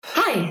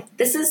Hi,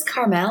 this is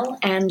Carmel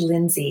and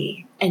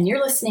Lindsay, and you're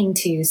listening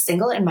to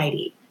Single and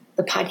Mighty,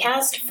 the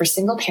podcast for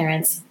single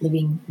parents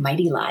living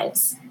mighty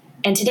lives.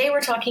 And today we're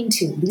talking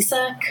to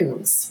Lisa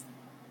Cumes.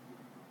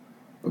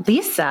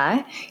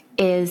 Lisa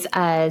is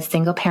a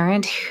single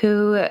parent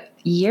who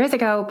years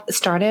ago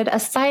started a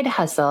side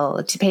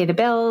hustle to pay the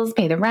bills,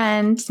 pay the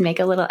rent, make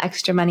a little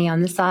extra money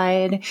on the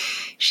side.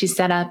 She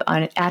set up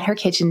at her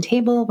kitchen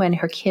table when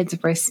her kids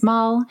were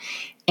small.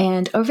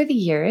 And over the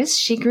years,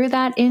 she grew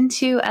that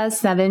into a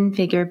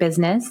 7-figure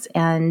business,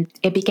 and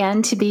it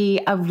began to be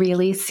a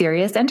really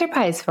serious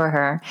enterprise for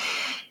her.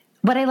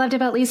 What I loved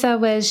about Lisa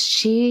was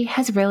she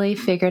has really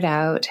figured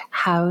out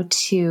how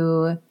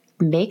to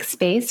make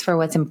space for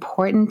what's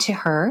important to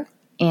her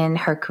in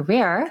her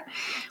career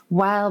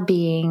while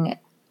being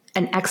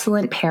an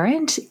excellent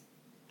parent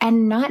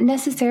and not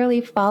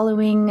necessarily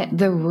following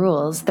the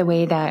rules the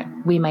way that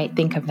we might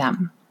think of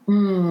them.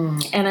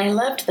 And I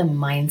loved the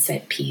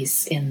mindset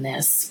piece in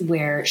this,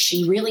 where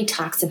she really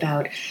talks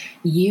about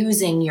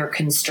using your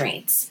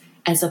constraints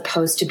as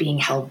opposed to being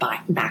held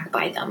back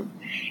by them.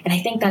 And I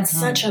think that's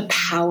such a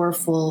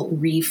powerful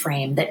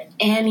reframe that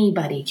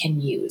anybody can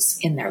use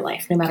in their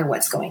life, no matter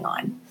what's going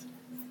on.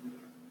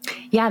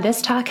 Yeah,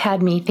 this talk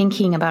had me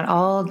thinking about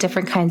all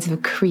different kinds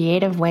of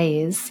creative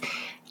ways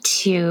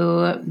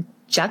to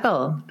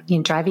juggle,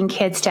 driving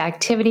kids to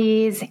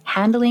activities,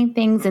 handling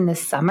things in the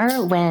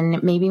summer when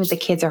maybe the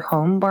kids are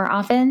home more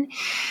often,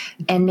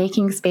 and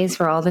making space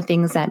for all the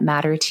things that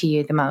matter to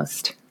you the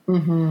most.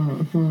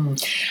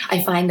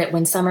 I find that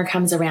when summer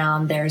comes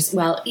around,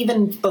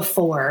 even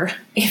before,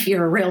 if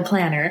you're a real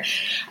planner,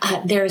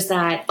 there's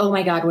that, oh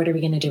my God, what are we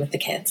going to do with the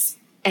kids?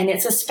 And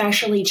it's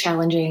especially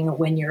challenging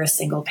when you're a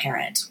single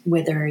parent,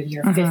 whether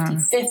you're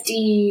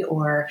 50-50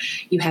 or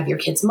you have your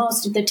kids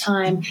most of the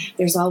time.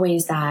 There's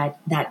always that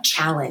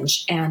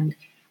challenge. And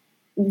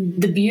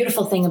the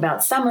beautiful thing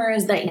about summer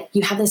is that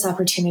you have this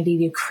opportunity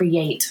to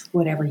create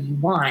whatever you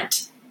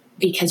want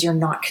because you're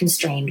not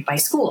constrained by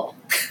school.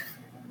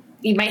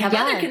 You might have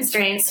other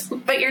constraints,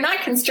 but you're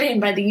not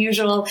constrained by the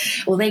usual,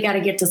 well, they got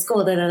to get to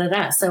school,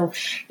 da-da-da-da. So,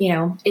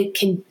 it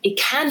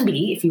can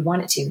be, if you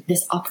want it to,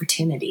 this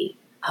opportunity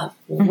of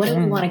what do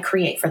we want to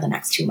create for the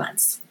next 2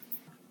 months?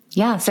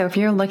 Yeah. So if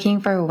you're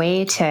looking for a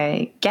way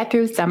to get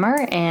through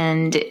summer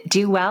and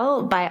do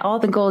well by all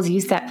the goals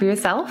you set for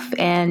yourself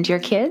and your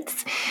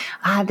kids,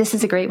 this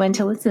is a great one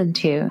to listen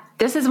to.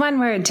 This is one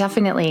where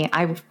definitely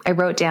I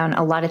wrote down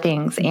a lot of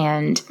things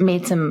and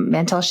made some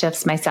mental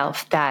shifts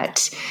myself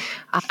that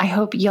I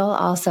hope you'll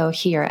also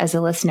hear as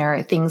a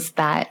listener, things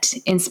that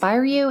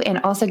inspire you and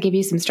also give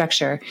you some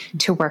structure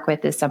to work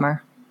with this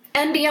summer.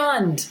 And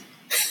beyond.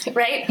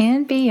 Right?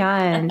 And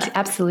beyond.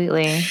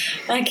 Absolutely.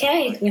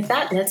 Okay. With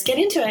that, let's get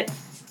into it.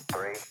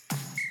 3,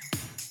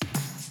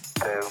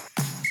 2,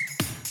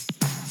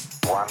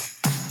 1.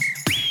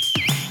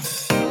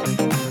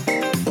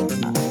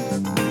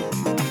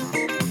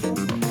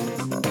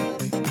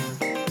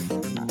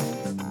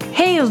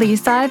 Hey,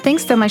 Lisa,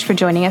 thanks so much for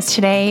joining us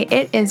today.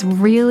 It is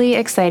really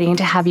exciting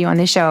to have you on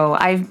the show.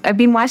 I've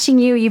been watching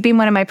you. You've been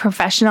one of my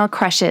professional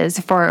crushes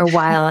for a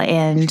while,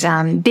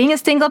 and being a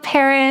single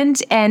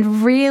parent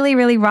and really,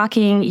 really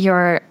rocking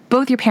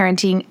both your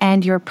parenting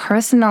and your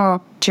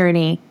personal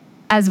journey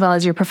as well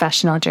as your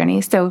professional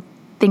journey. So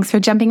thanks for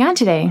jumping on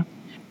today.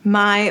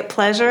 My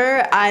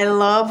pleasure. I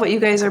love what you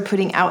guys are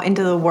putting out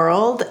into the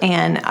world,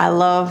 and I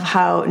love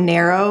how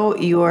narrow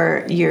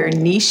your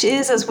niche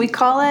is, as we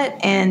call it,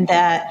 and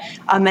that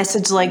a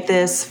message like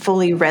this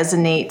fully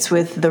resonates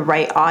with the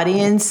right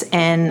audience.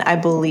 And I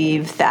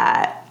believe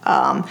that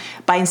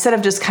by instead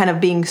of just kind of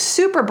being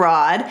super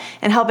broad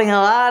and helping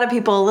a lot of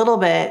people a little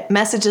bit,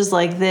 messages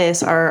like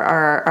this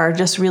are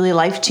just really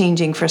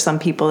life-changing for some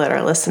people that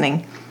are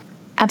listening.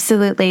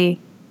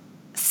 Absolutely.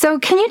 So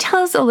can you tell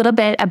us a little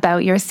bit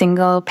about your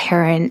single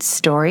parent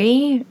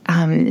story?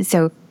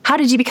 So how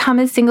did you become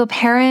a single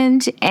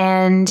parent?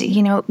 And,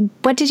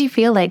 what did you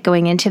feel like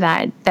going into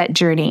that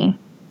journey?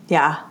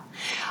 Yeah.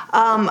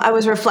 I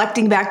was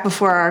reflecting back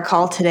before our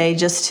call today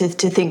just to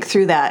think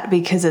through that,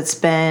 because it's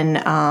been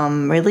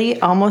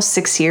really almost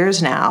 6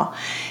 years now.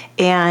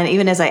 And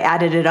even as I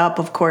added it up,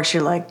 of course,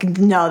 you're like,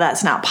 no,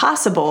 that's not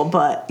possible.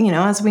 But,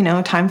 as we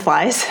know, time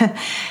flies.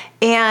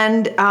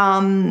 And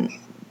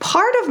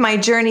part of my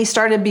journey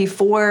started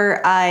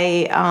before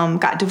I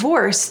got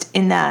divorced,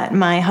 in that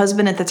my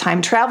husband at the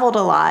time traveled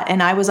a lot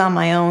and I was on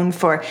my own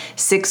for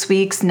 6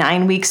 weeks,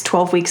 9 weeks,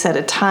 12 weeks at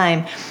a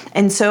time.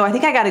 And so I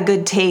think I got a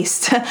good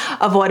taste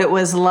of what it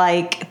was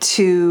like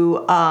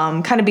to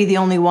kind of be the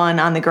only one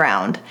on the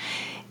ground.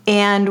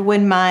 And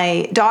when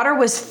my daughter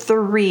was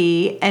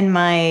 3 and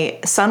my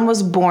son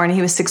was born,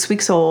 he was 6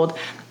 weeks old,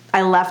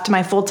 I left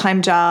my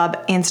full-time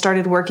job and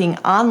started working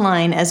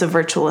online as a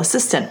virtual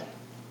assistant.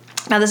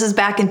 Now, this is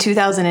back in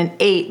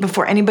 2008,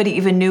 before anybody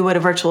even knew what a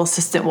virtual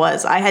assistant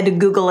was. I had to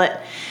Google it.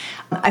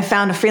 I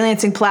found a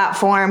freelancing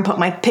platform, put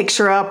my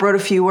picture up, wrote a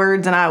few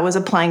words, and I was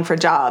applying for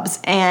jobs.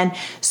 And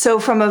so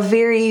from a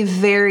very,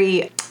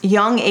 very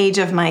young age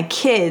of my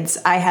kids,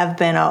 I have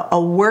been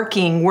a work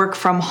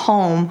from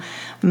home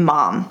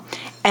mom.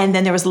 And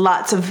then there was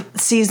lots of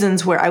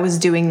seasons where I was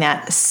doing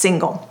that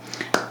single,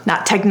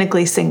 not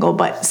technically single,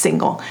 but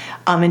single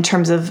in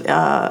terms of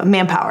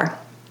manpower.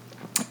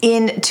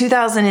 In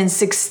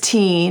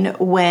 2016,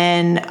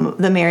 when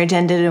the marriage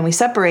ended and we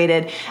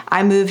separated,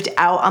 I moved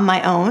out on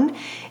my own.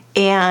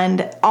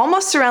 And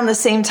almost around the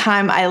same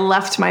time, I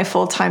left my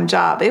full-time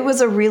job. It was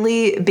a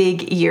really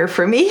big year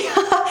for me.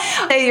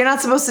 You're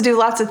not supposed to do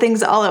lots of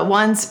things all at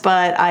once,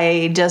 but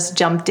I just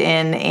jumped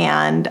in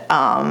and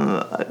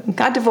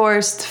got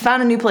divorced,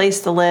 found a new place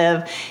to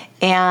live,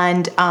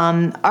 and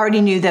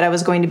already knew that I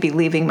was going to be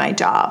leaving my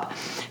job.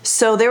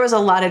 So there was a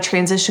lot of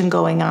transition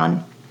going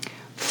on.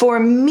 For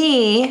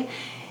me,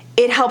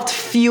 it helped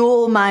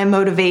fuel my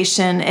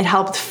motivation. It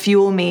helped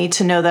fuel me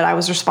to know that I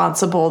was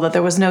responsible, that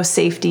there was no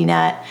safety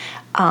net.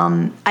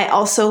 I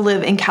also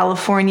live in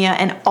California,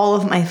 and all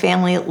of my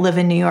family live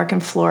in New York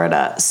and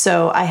Florida.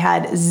 So I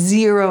had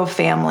zero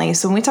family.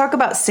 So when we talk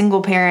about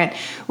single parent,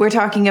 we're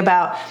talking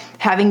about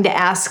having to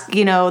ask,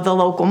 the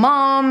local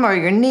mom or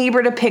your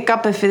neighbor to pick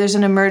up if there's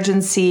an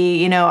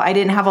emergency. I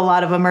didn't have a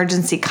lot of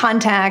emergency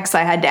contacts.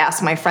 I had to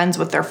ask my friends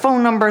what their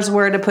phone numbers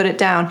were to put it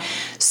down.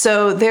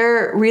 So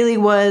there really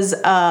was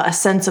a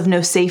sense of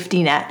no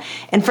safety net.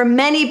 And for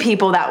many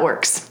people, that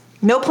works.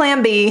 No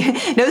plan B,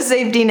 no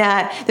safety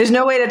net. There's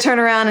no way to turn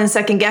around and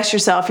second guess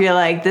yourself. You're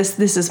like, this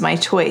is my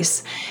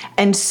choice.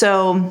 And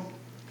so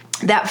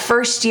that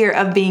first year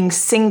of being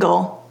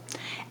single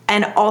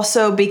and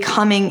also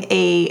becoming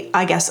a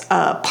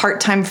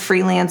part-time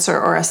freelancer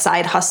or a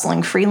side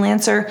hustling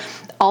freelancer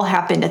all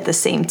happened at the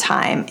same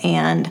time.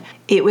 And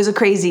it was a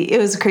crazy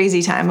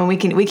time. And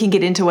we can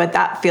get into what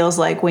that feels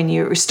like when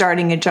you're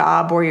starting a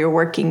job or you're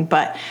working.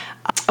 But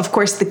of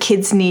course, the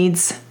kids'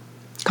 needs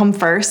come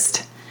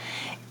first.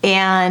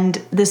 And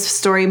this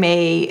story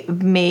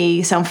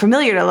may sound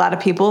familiar to a lot of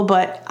people,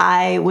 but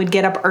I would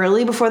get up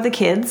early before the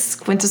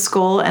kids went to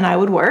school and I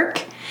would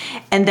work.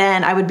 And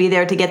then I would be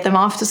there to get them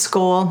off to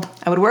school.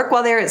 I would work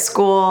while they were at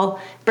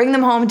school, bring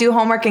them home, do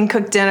homework and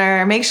cook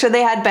dinner, make sure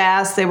they had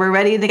baths, they were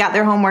ready, they got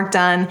their homework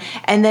done,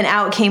 and then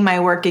out came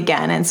my work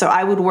again. And so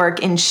I would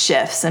work in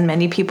shifts, and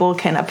many people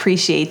can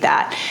appreciate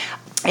that.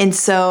 And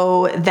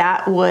so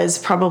that was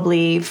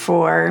probably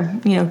for,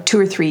 2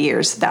 or 3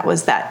 years. That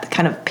was that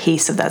kind of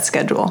pace of that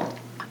schedule.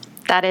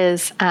 That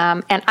is,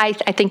 and I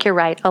think you're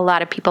right. A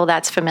lot of people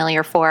that's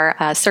familiar for.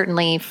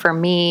 Certainly for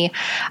me,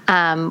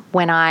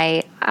 when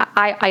I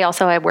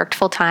worked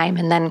full time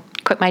and then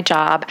quit my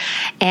job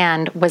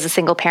and was a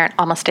single parent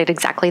almost at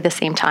exactly the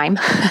same time.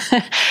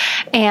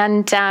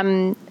 And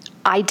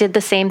I did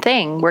the same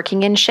thing,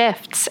 working in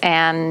shifts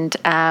and,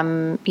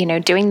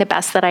 doing the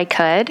best that I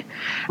could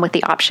with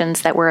the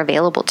options that were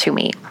available to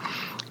me.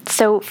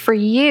 So for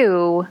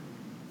you,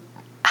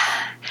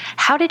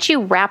 how did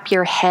you wrap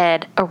your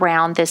head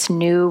around this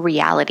new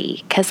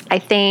reality? Because I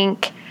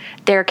think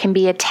there can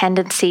be a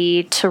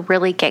tendency to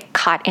really get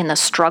caught in the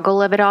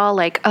struggle of it all.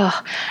 Like,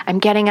 I'm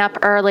getting up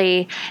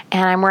early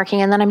and I'm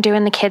working and then I'm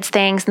doing the kids'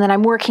 things and then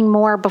I'm working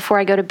more before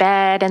I go to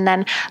bed. And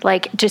then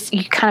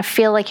you kind of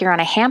feel like you're on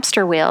a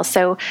hamster wheel.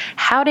 So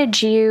how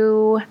did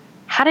you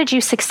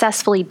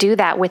successfully do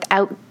that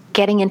without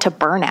getting into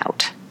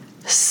burnout?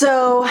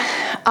 So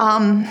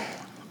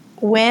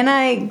when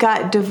I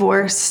got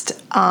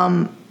divorced,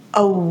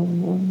 a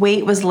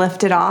weight was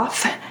lifted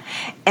off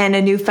and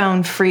a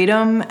newfound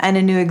freedom and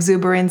a new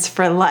exuberance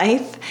for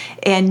life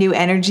and new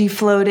energy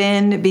flowed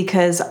in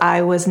because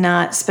I was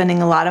not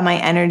spending a lot of my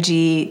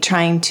energy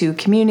trying to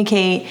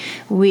communicate.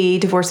 We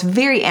divorced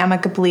very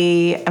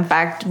amicably. In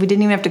fact, we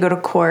didn't even have to go to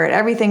court.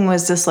 Everything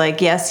was just like,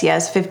 yes,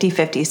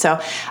 50-50.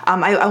 So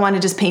I want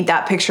to just paint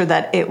that picture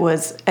that it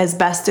was as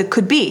best it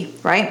could be,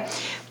 right?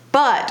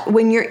 But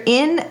when you're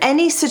in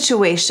any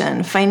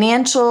situation,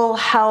 financial,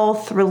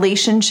 health,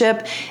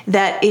 relationship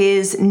that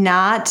is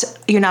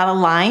you're not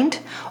aligned,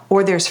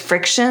 or there's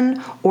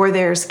friction, or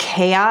there's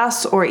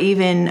chaos, or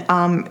even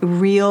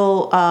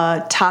real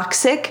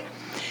toxic,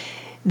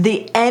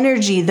 the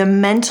energy, the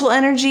mental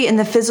energy and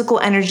the physical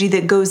energy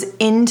that goes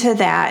into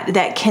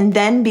that can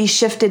then be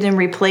shifted and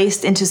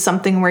replaced into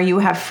something where you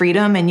have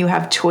freedom and you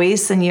have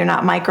choice and you're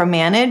not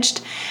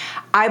micromanaged,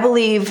 I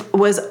believe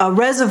was a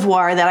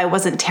reservoir that I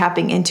wasn't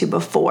tapping into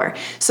before.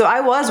 So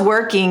I was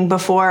working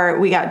before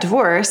we got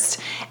divorced,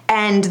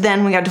 and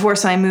then we got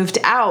divorced and I moved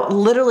out.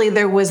 Literally,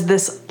 there was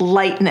this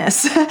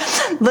lightness.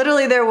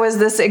 Literally, there was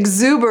this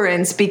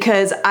exuberance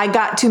because I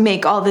got to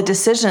make all the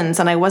decisions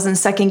and I wasn't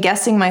second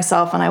guessing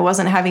myself and I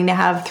wasn't having to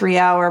have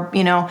 3-hour,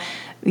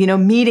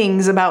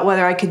 meetings about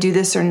whether I could do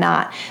this or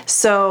not.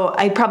 So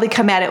I'd probably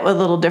come at it with a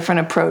little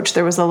different approach.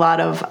 There was a lot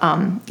of,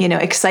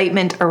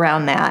 excitement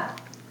around that.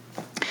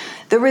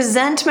 The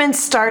resentment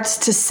starts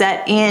to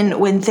set in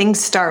when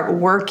things start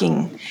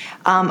working.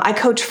 I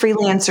coach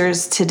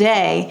freelancers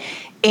today,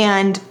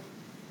 and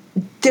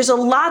there's a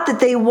lot that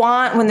they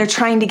want when they're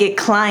trying to get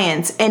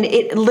clients. And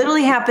it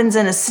literally happens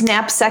in a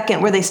snap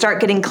second where they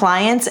start getting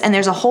clients and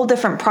there's a whole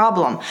different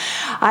problem.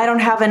 I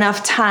don't have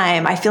enough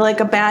time. I feel like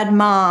a bad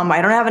mom.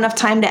 I don't have enough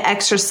time to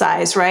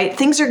exercise, right?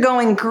 Things are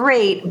going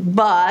great,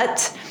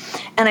 but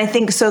And I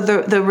think so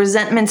the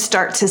resentments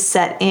start to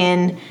set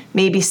in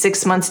maybe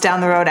 6 months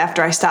down the road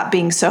after I stopped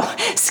being so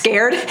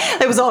scared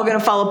it was all going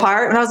to fall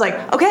apart. And I was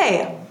like,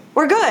 okay,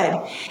 we're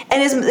good.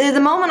 And as the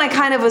moment I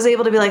kind of was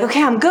able to be like,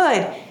 okay, I'm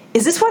good.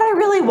 Is this what I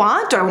really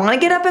want? Do I want to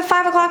get up at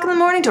 5 o'clock in the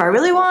morning? Do I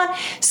really want?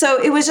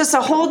 So it was just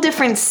a whole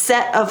different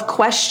set of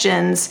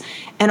questions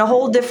and a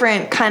whole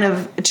different kind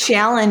of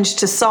challenge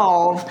to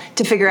solve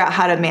to figure out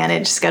how to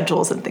manage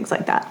schedules and things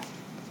like that.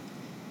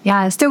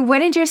 Yeah. So what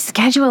did your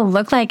schedule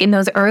look like in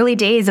those early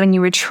days when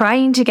you were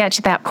trying to get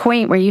to that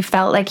point where you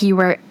felt like you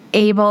were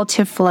able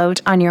to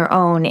float on your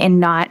own and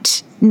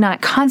not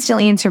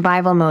constantly in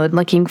survival mode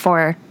looking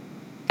for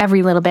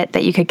every little bit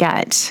that you could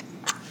get?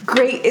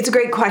 Great. It's a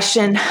great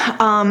question.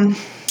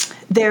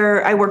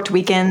 I worked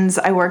weekends,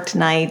 I worked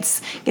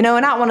nights,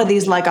 not one of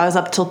these, like I was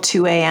up till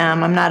 2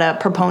 a.m. I'm not a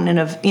proponent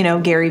of,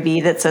 Gary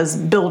Vee that says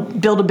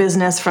build a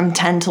business from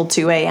 10 till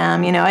 2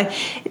 a.m.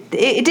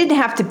 It didn't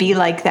have to be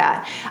like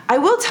that. I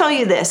will tell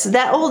you this,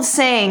 that old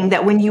saying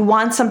that when you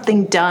want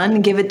something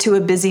done, give it to a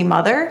busy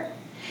mother.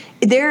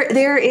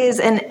 There is,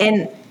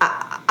 and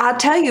I'll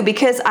tell you,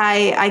 because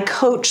I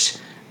coach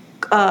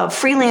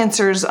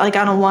freelancers like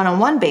on a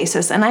one-on-one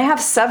basis. And I have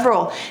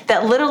several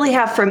that literally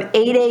have from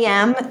 8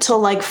 a.m. till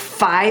like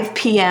 5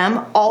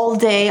 p.m. all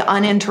day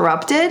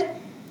uninterrupted.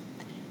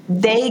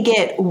 They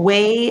get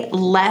way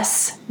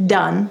less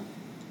done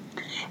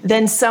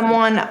than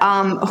someone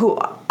who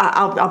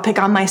I'll pick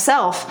on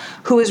myself,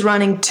 who is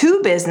running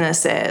 2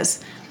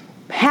 businesses,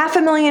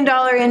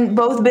 $500,000 in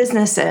both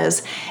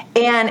businesses,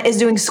 and is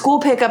doing school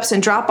pickups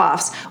and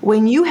drop-offs.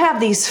 When you have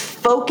these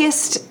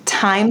focused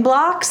time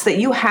blocks that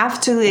you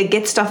have to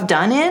get stuff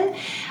done in,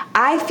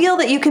 I feel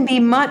that you can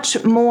be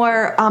much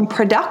more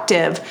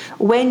productive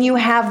when you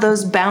have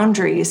those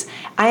boundaries.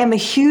 I am a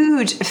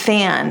huge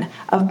fan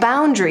of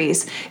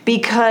boundaries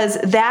because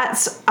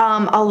that's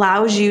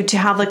allows you to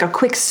have like a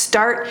quick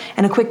start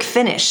and a quick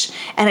finish.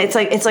 And it's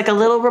like a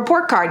little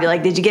report card. You're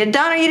like, did you get it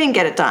done or you didn't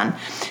get it done?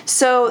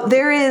 So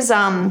there is,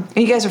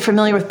 you guys are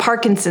familiar with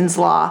Parkinson's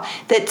law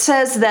that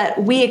says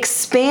that we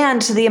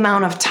expand to the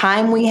amount of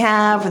time we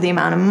have or the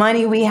amount of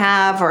money we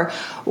have, or,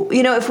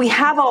 if we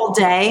have all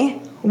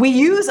day, we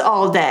use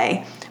all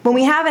day. When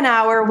we have an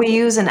hour, we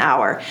use an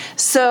hour.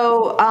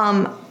 So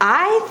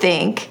I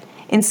think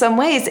in some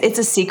ways it's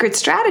a secret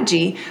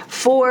strategy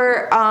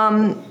for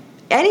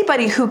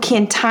anybody who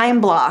can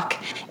time block.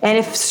 And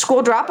if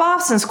school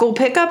drop-offs and school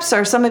pickups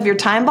are some of your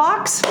time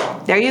blocks,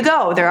 there you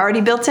go. They're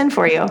already built in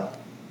for you.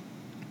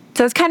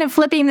 So it's kind of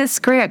flipping the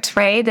script,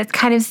 right? It's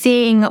kind of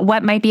seeing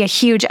what might be a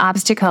huge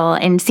obstacle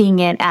and seeing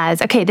it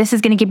as, okay, this is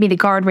going to give me the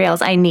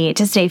guardrails I need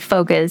to stay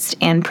focused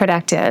and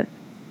productive.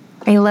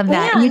 I love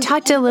that. And you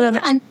talked a little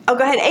bit. Oh,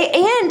 go ahead.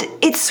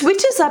 And it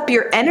switches up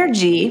your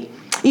energy.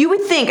 You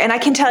would think, and I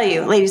can tell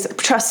you, ladies,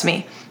 trust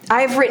me,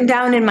 I've written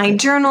down in my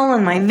journal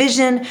and my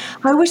vision,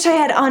 I wish I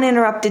had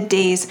uninterrupted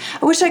days.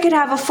 I wish I could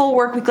have a full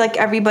work week like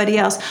everybody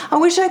else. I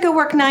wish I could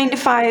work 9 to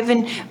 5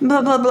 and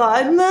blah, blah,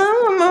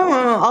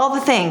 blah, all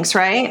the things,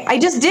 right? I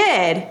just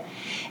did.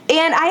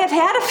 And I have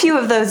had a few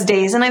of those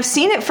days, and I've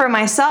seen it for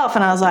myself,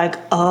 and I was like,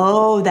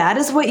 oh, that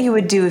is what you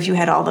would do if you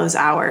had all those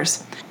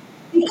hours.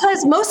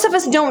 Because most of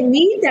us don't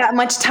need that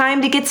much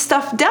time to get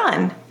stuff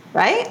done,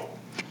 right?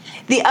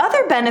 The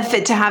other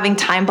benefit to having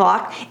time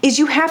block is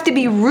you have to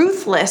be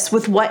ruthless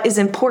with what is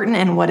important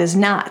and what is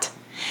not.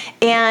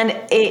 And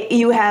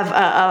you have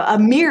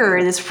a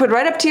mirror that's put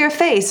right up to your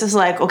face. It's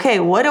like, okay,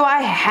 what do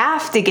I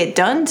have to get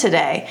done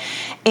today?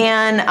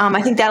 And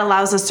I think that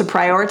allows us to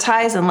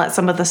prioritize and let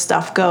some of the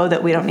stuff go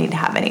that we don't need to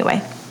have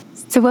anyway.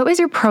 So what was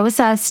your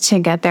process to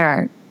get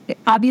there?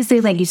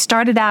 Obviously, like you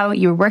started out,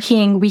 you were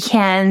working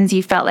weekends,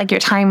 you felt like your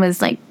time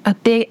was like a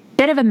bit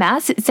of a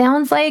mess. It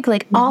sounds like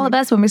all of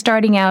us when we're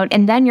starting out,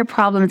 and then your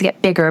problems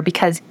get bigger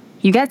because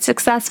you get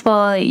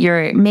successful,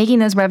 you're making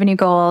those revenue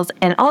goals,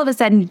 and all of a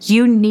sudden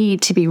you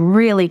need to be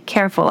really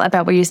careful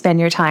about where you spend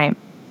your time.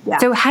 Yeah.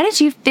 So how did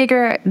you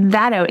figure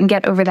that out and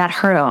get over that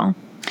hurdle?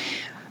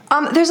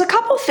 There's a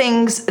couple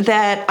things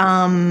that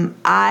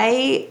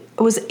I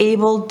was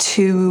able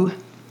to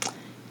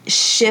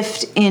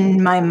shift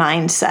in my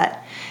mindset.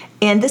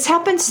 And this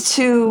happens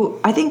to,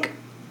 I think,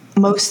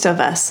 most of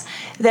us,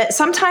 that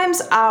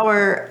sometimes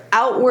our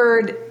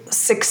outward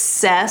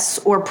success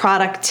or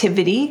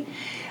productivity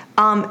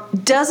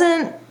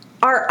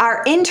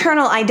our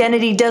internal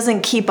identity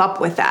doesn't keep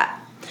up with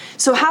that.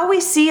 So how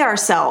we see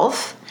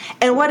ourselves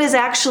and what is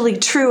actually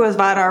true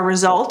about our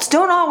results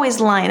don't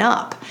always line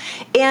up.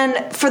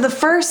 And for the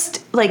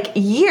first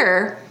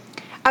year,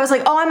 I was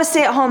like, oh, I'm a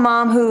stay-at-home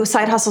mom who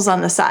side hustles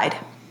on the side.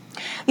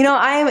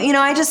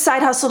 I just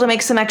side hustle to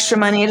make some extra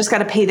money. I just got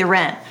to pay the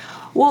rent.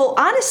 Well,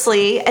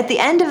 honestly, at the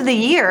end of the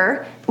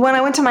year, when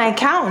I went to my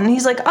accountant,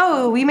 he's like,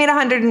 oh, we made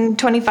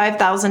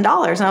 $125,000. And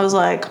I was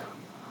like,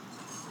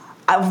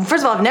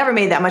 first of all, I've never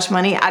made that much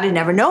money. I didn't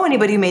ever know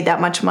anybody who made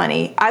that much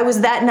money. I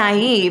was that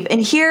naive.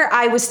 And here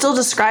I was still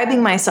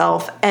describing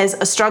myself as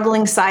a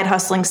struggling, side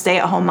hustling,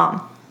 stay-at-home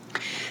mom.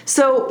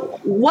 So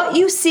what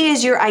you see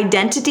as your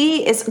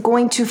identity is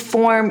going to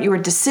form your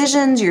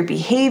decisions, your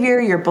behavior,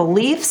 your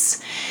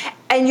beliefs.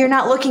 and you're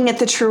not looking at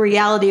the true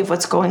reality of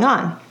what's going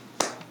on.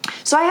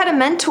 So I had a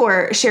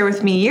mentor share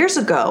with me years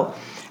ago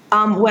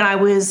when I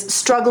was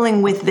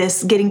struggling with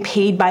this, getting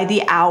paid by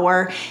the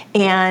hour,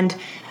 and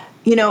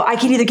I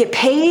could either get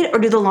paid or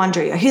do the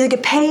laundry. I could either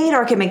get paid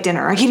or I could make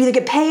dinner. I could either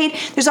get paid.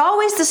 There's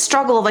always this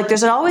struggle of like,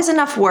 there's always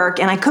enough work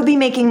and I could be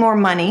making more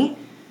money.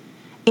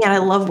 And I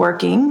love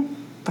working,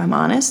 if I'm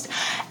honest.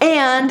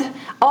 And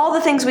all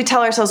the things we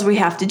tell ourselves we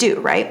have to do,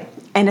 right?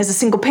 And as a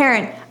single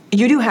parent,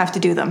 you do have to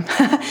do them.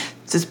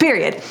 Just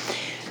period.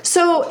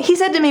 So he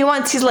said to me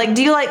once, he's like,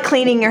 do you like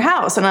cleaning your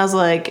house? And I was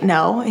like,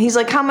 no. He's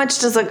like, how much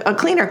does a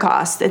cleaner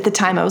cost? At the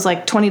time, it was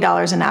like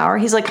 $20 an hour.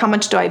 He's like, how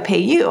much do I pay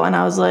you? And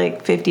I was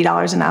like,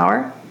 $50 an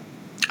hour.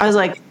 I was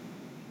like,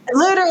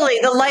 literally,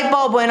 the light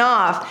bulb went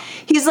off.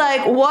 He's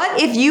like,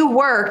 what if you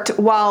worked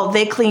while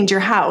they cleaned your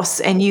house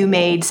and you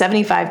made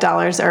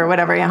 $75 or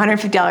whatever,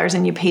 $150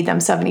 and you paid them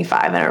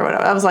 $75 or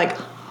whatever? I was like,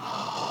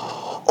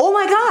 oh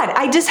my God,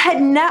 I just had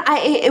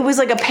it was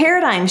like a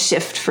paradigm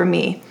shift for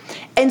me.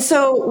 And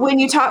so when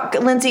you talk,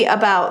 Lindsay,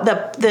 about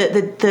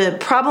the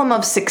problem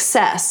of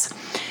success,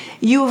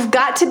 you've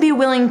got to be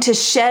willing to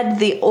shed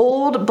the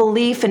old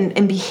belief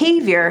and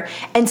behavior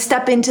and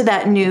step into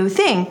that new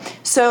thing.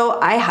 So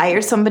I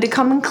hired somebody to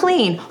come and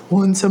clean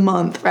once a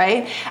month,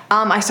 right?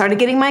 I started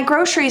getting my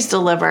groceries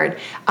delivered.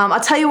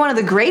 I'll tell you one of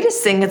the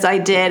greatest things I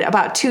did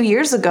about 2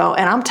 years ago,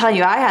 and I'm telling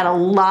you, I had a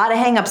lot of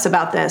hangups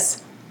about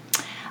this.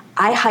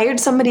 I hired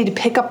somebody to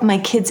pick up my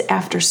kids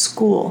after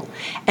school.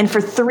 And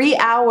for 3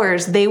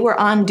 hours, they were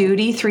on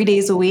duty 3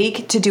 days a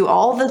week to do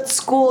all the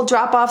school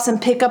drop-offs and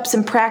pickups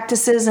and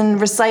practices and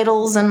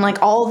recitals and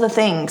like all the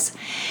things.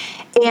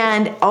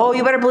 And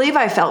you better believe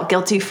I felt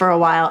guilty for a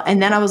while.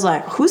 And then I was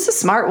like, who's the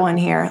smart one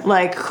here?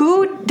 Like,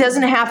 who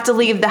doesn't have to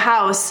leave the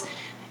house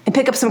and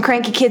pick up some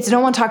cranky kids who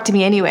don't want to talk to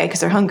me anyway because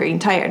they're hungry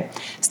and tired?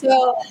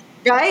 So,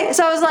 right?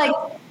 So I was like,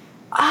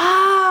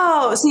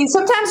 see,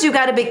 sometimes you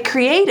got to be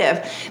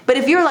creative. But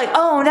if you're like,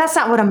 oh, that's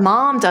not what a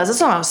mom does, that's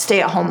not what a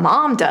stay-at-home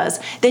mom does,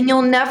 then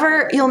you'll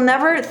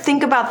never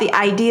think about the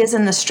ideas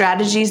and the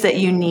strategies that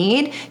you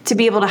need to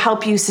be able to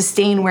help you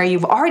sustain where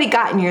you've already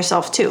gotten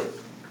yourself to.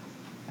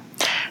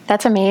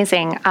 That's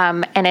amazing.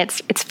 And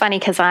it's funny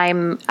because I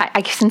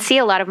can see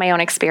a lot of my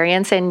own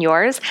experience in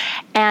yours.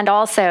 And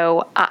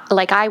also,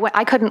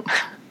 I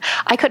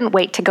couldn't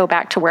wait to go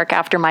back to work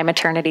after my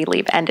maternity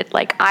leave ended.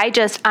 Like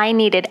I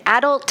needed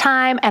adult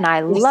time, and I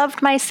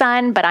loved my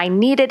son, but I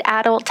needed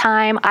adult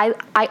time.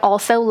 I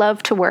also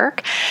love to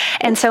work.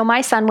 And so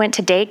my son went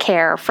to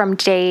daycare from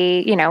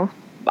day,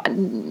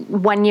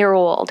 1 year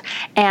old.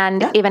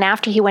 And even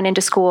after he went into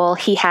school,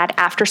 he had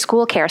after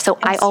school care. So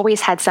I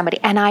always had somebody.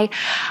 And I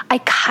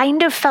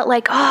kind of felt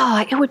like,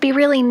 it would be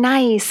really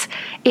nice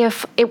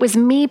if it was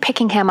me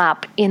picking him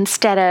up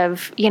instead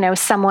of,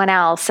 someone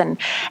else. And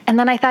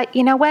then I thought,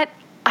 you know what?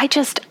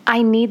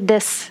 I need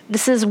this.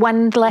 This is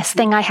one less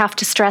thing I have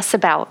to stress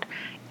about,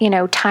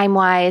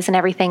 time-wise and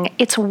everything.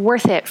 It's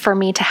worth it for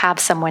me to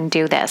have someone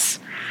do this.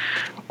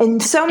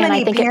 And so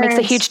many I think it makes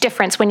a huge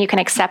difference when you can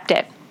accept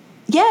it.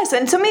 Yes,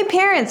 and so many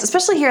parents,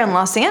 especially here in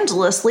Los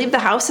Angeles, leave the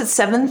house at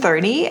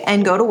 7:30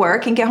 and go to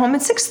work and get home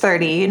at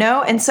 6:30,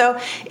 And so,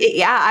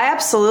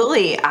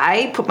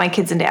 I put my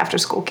kids into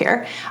after-school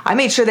care. I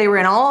made sure they were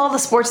in all the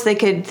sports they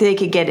could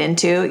get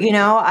into.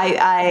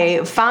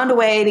 I found a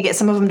way to get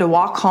some of them to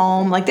walk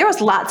home. Like, there was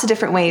lots of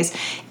different ways.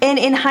 And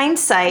in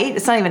hindsight,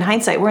 it's not even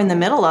hindsight, we're in the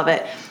middle of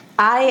it.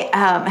 I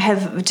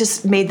have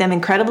just made them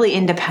incredibly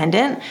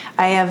independent.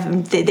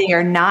 They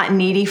are not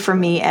needy for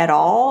me at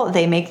all.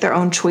 They make their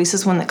own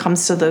choices when it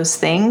comes to those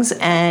things.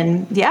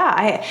 And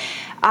I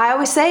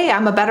always say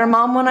I'm a better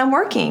mom when I'm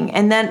working.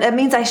 And then that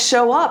means I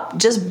show up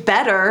just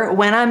better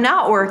when I'm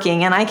not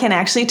working, and I can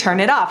actually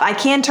turn it off. I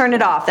can turn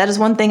it off. That is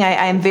one thing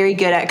I am very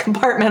good at,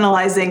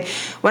 compartmentalizing.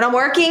 When I'm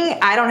working,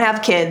 I don't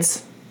have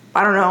kids.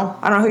 I don't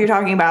know who you're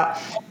talking about.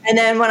 And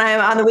then when I'm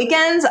on the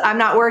weekends, I'm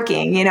not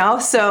working,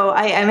 so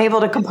I'm able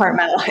to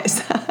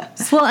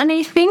compartmentalize. Well, and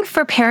I think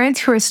for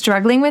parents who are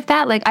struggling with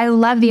that, like, I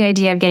love the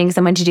idea of getting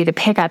someone to do the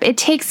pickup. It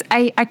takes,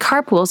 I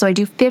carpool, so I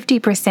do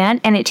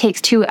 50%, and it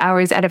takes 2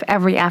 hours out of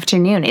every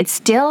afternoon. It's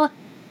still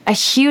a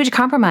huge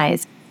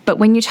compromise. But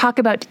when you talk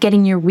about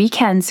getting your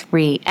weekends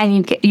free,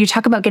 and you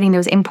talk about getting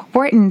those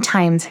important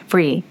times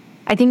free,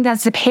 I think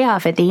that's the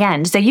payoff at the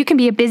end. So you can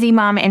be a busy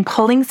mom and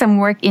pulling some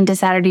work into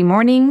Saturday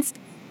mornings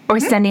or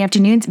Sunday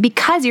afternoons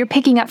because you're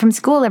picking up from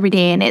school every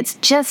day, and it's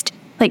just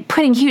like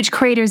putting huge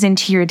craters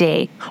into your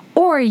day.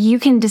 Or you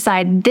can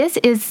decide this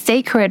is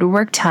sacred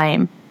work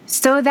time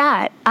so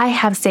that I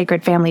have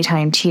sacred family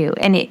time too.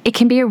 And it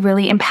can be a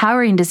really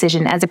empowering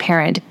decision as a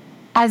parent,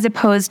 as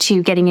opposed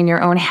to getting in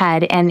your own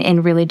head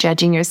and really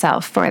judging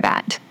yourself for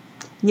that.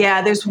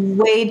 Yeah, there's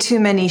way too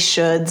many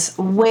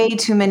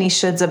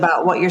shoulds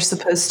about what you're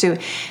supposed to.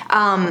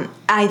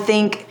 I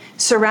think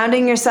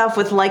surrounding yourself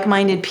with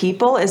like-minded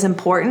people is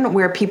important,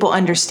 where people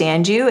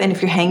understand you. And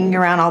if you're hanging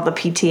around all the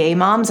PTA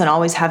moms and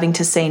always having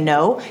to say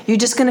no, you're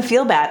just going to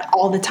feel bad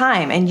all the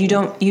time. And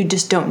you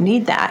just don't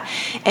need that.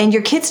 And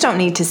your kids don't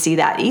need to see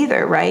that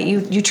either, right?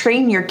 You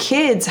train your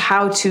kids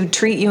how to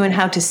treat you and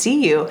how to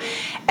see you.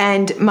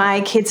 And my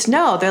kids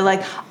know, they're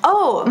like,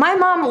 oh, my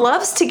mom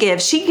loves to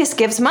give. She just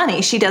gives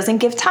money. She doesn't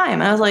give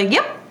time. And I was like,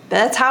 yep.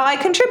 That's how I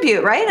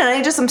contribute, right?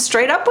 And I'm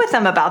straight up with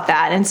them about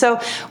that. And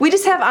so we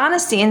just have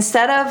honesty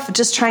instead of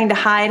just trying to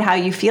hide how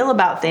you feel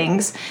about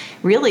things.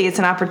 Really, it's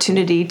an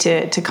opportunity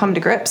to come to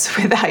grips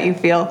with how you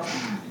feel.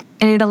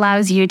 And it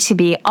allows you to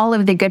be all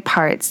of the good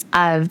parts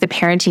of the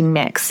parenting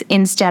mix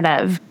instead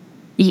of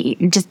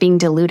just being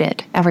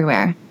diluted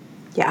everywhere.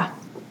 Yeah.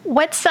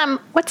 What's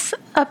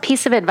a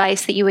piece of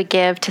advice that you would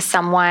give to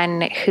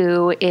someone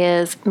who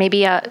is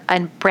maybe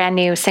a brand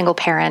new single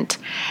parent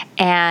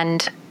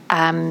and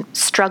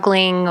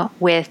struggling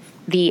with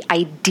the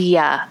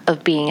idea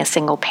of being a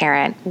single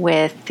parent,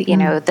 with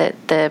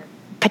the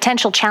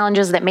potential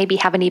challenges that maybe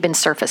haven't even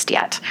surfaced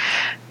yet?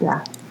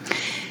 Yeah.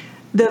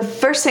 The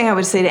first thing I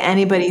would say to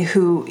anybody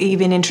who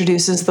even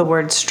introduces the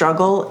word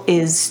struggle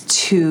is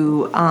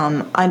to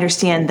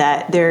understand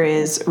that there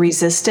is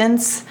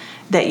resistance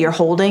that you're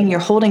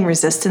holding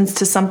resistance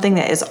to something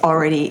that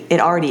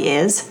already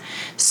is.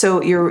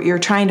 So you're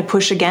trying to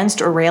push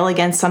against or rail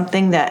against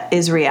something that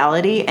is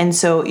reality. And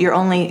so you're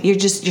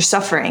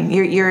suffering.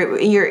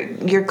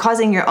 You're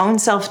causing your own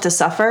self to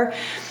suffer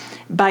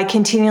by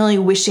continually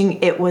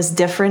wishing it was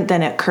different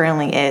than it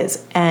currently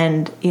is.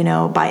 And,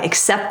 by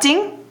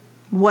accepting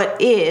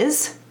what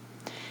is,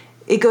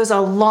 it goes a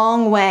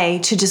long way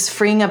to just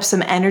freeing up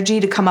some energy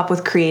to come up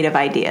with creative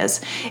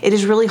ideas. It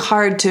is really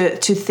hard to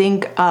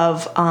think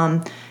of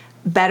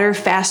better,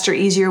 faster,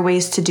 easier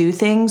ways to do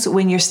things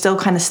when you're still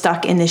kind of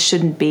stuck in this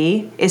shouldn't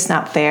be. It's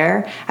not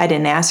fair. I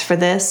didn't ask for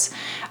this.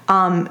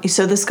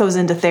 So this goes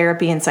into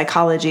therapy and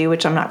psychology,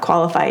 which I'm not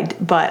qualified,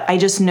 but I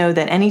just know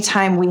that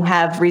anytime we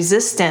have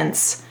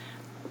resistance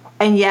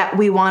and yet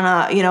we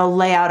want to,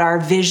 lay out our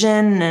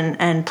vision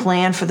and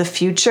plan for the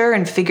future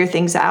and figure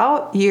things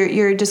out,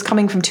 you're just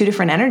coming from two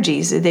different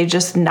energies. They're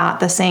just not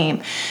the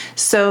same.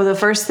 So the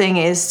first thing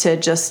is to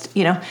just,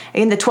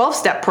 in the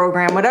 12-step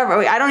program,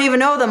 whatever, I don't even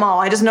know them all.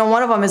 I just know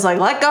one of them is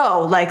like, let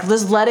go,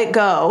 just let it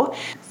go,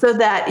 so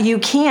that you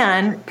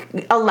can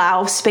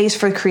allow space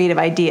for creative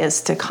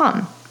ideas to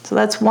come. So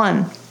that's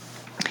one.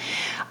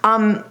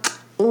 I'm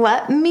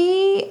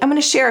going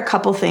to share a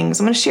couple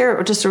things. I'm going to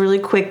share just a really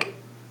quick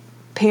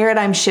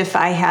paradigm shift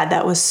I had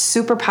that was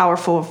super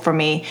powerful for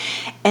me.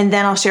 And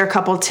then I'll share a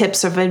couple of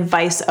tips of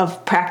advice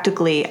of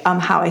practically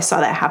how I saw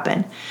that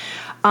happen.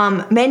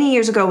 Many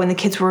years ago when the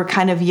kids were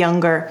kind of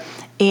younger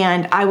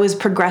and I was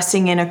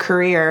progressing in a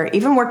career,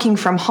 even working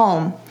from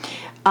home,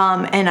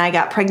 and I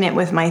got pregnant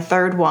with my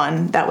third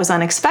one, that was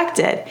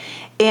unexpected.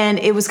 And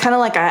it was kind of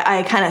like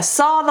I kind of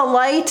saw the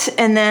light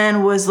and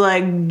then was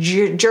like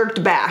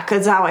jerked back.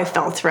 That's how I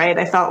felt, right?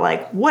 I felt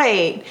like,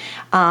 wait.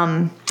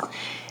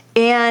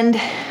 And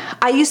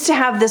I used to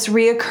have this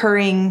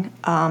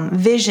reoccurring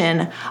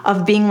vision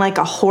of being like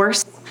a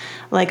horse,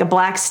 like a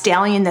black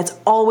stallion that's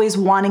always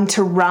wanting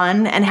to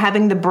run and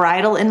having the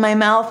bridle in my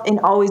mouth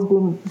and always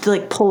being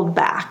like pulled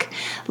back,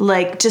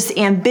 like just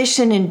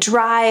ambition and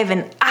drive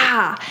and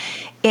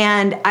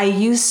And I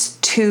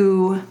used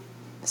to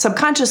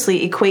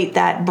subconsciously equate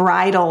that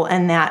bridle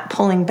and that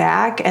pulling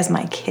back as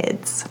my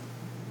kids.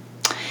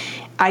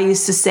 I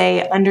used to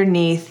say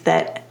underneath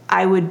that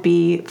I would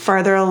be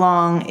farther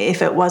along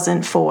if it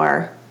wasn't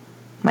for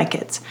my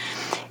kids.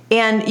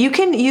 And you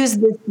can use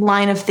this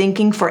line of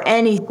thinking for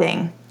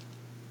anything.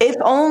 If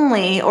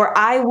only, or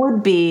I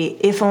would be,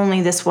 if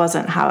only this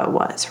wasn't how it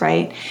was,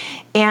 right?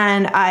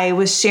 And I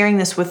was sharing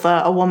this with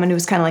a woman who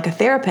was kind of like a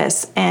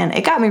therapist, and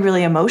it got me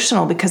really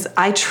emotional because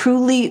I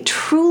truly,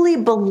 truly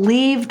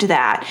believed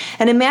that.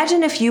 And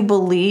imagine if you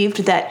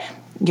believed that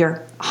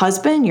your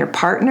husband, your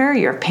partner,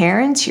 your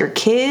parents, your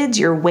kids,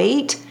 your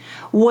weight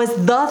was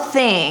the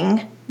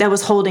thing that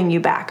was holding you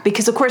back.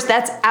 Because of course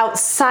that's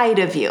outside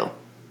of you.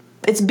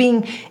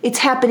 It's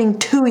happening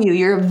to you.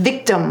 You're a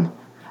victim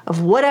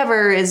of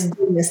whatever is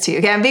doing this to you.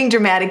 Okay, I'm being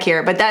dramatic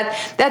here, but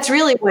that's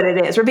really what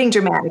it is. We're being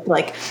dramatic.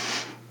 Like,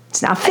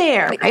 it's not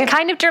fair. Right?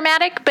 Kind of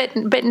dramatic,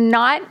 but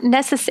not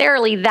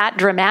necessarily that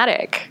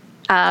dramatic.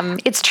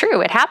 It's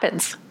true. It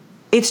happens.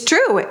 It's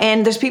true.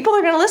 And there's people that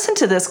are going to listen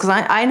to this because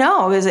I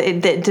know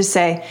to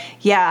say,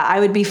 yeah, I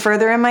would be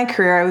further in my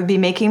career. I would be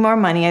making more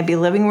money. I'd be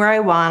living where I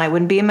want. I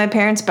wouldn't be in my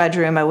parents'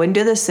 bedroom. I wouldn't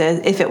do this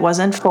if it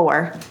wasn't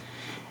for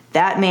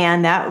that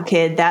man, that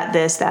kid, that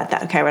this,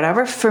 that, okay,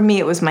 whatever. For me,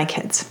 it was my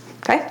kids.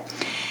 Okay.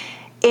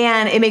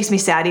 And it makes me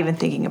sad even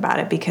thinking about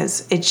it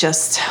because it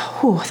just,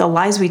 the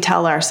lies we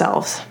tell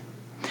ourselves.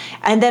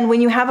 And then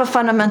when you have a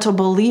fundamental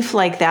belief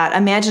like that,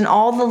 imagine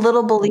all the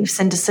little beliefs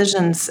and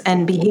decisions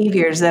and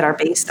behaviors that are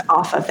based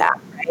off of that,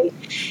 right?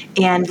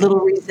 And little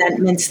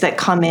resentments that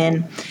come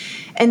in.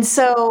 And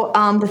so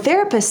the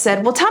therapist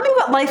said, well, tell me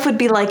what life would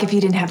be like if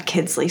you didn't have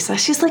kids, Lisa.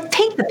 She's like,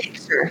 take the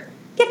picture.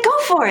 Yeah, go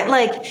for it.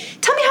 Like,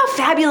 tell me how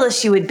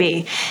fabulous you would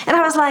be. And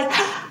I was like,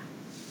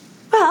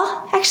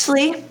 Well,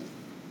 actually,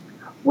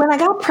 when I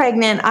got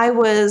pregnant, I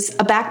was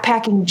a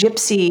backpacking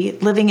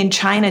gypsy living in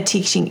China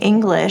teaching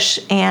English,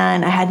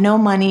 and I had no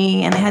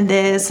money, and I had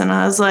this, and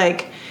I was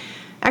like,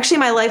 actually,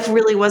 my life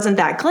really wasn't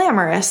that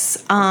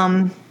glamorous.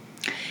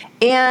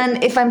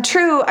 And if I'm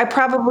true, I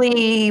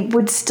probably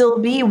would still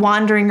be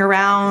wandering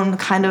around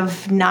kind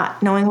of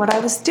not knowing what I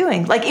was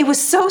doing. Like, it was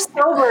so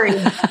sobering.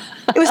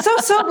 It was so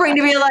sobering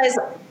to realize,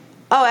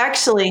 oh,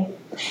 actually.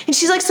 And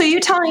she's like, so you're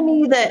telling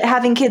me that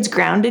having kids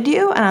grounded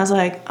you? And I was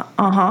like,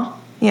 uh-huh.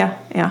 Yeah.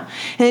 And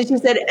then she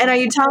said, and are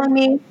you telling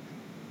me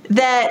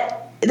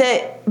that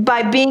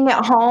by being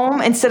at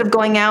home, instead of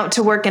going out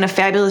to work in a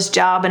fabulous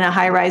job in a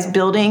high-rise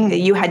building, that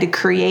you had to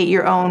create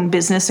your own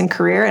business and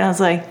career? And I was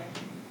like,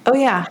 oh,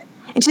 yeah.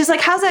 And she's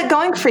like, how's that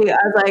going for you? I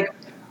was like,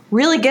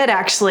 really good,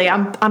 actually.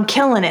 I'm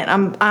killing it.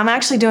 I'm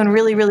actually doing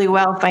really, really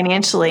well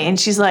financially. And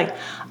she's like,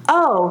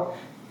 oh,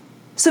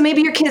 so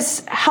maybe your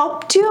kids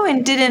helped you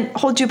and didn't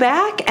hold you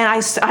back? And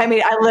I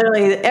mean, I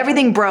literally,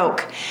 everything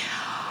broke.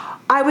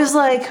 I was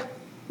like,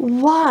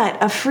 what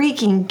a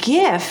freaking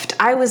gift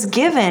I was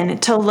given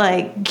to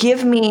like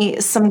give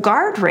me some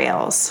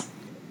guardrails.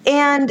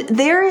 And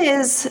there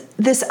is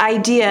this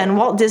idea, and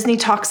Walt Disney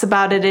talks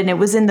about it, and it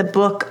was in the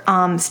book,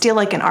 Steal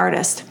Like an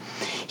Artist.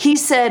 He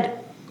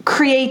said,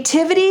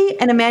 creativity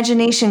and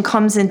imagination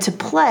comes into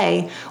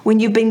play when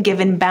you've been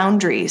given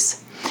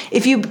boundaries.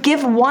 If you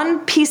give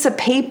one piece of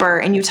paper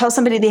and you tell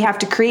somebody they have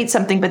to create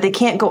something, but they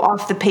can't go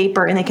off the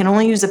paper and they can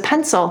only use a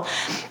pencil,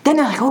 then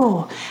they're like,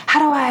 oh, how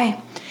do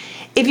I?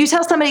 If you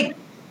tell somebody,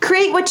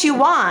 create what you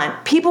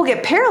want, people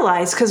get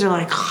paralyzed because they're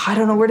like, oh, I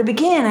don't know where to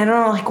begin. I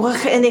don't know, like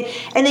what, and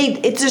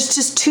it's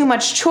just too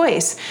much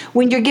choice.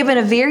 When you're given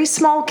a very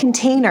small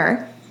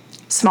container,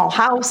 small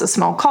house, a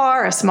small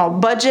car, a small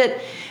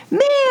budget,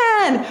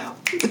 man,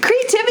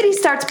 creativity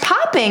starts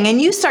popping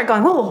and you start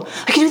going, oh,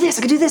 I can do this,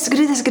 I can do this, I can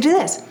do this, I can do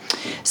this.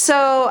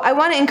 So I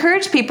want to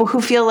encourage people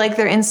who feel like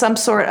they're in some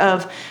sort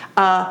of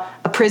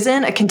a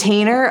prison, a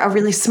container, a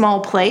really small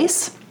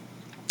place.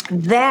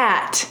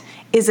 That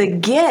is a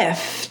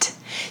gift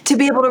to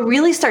be able to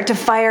really start to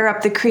fire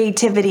up the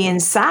creativity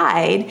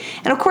inside.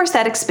 And of course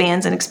that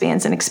expands and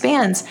expands and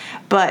expands.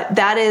 But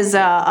that is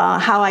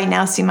how I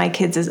now see my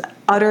kids as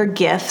utter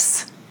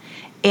gifts.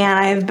 And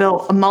I have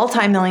built a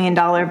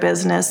multi-million-dollar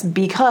business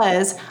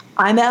because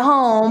I'm at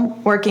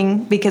home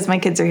working because my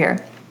kids are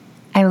here.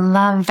 I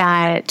love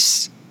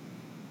that.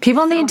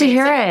 People need to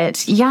hear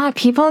it. Yeah,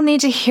 people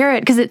need to hear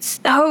it because it's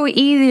so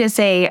easy to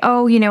say,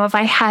 oh, if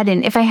I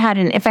hadn't.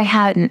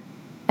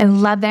 I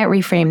love that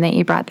reframe that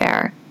you brought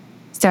there.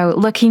 So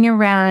looking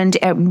around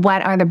at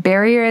what are the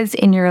barriers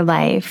in your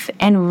life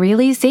and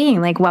really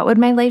seeing like, what would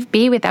my life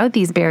be without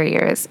these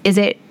barriers?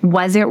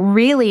 Was it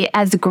really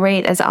as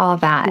great as all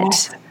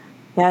that?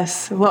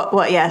 Yes.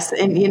 Well, yes.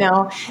 And,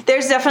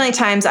 there's definitely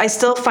times I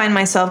still find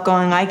myself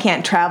going, I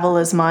can't travel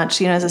as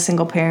much, as a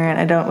single parent.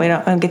 I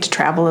don't get to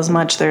travel as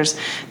much. There's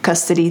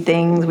custody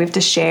things we have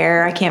to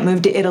share. I can't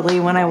move to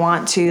Italy when I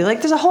want to. Like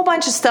there's a whole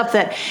bunch of stuff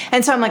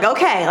and so I'm like,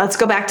 okay, let's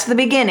go back to the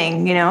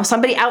beginning.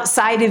 Somebody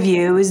outside of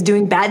you is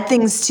doing bad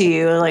things to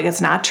you. Like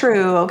it's not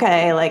true.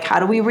 Okay. Like how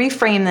do we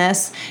reframe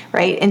this?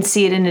 Right. And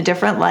see it in a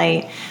different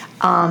light.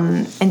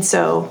 And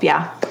so,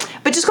 yeah.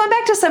 But just going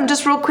back to some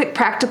just real quick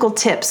practical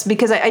tips,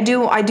 because I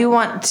do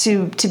want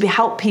to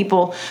help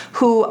people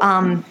who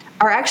are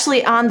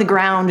actually on the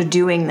ground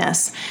doing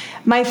this.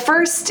 My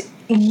first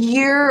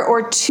year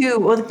or two,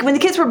 when the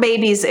kids were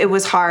babies, it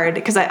was hard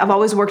because I've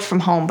always worked from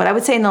home. But I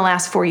would say in the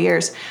last 4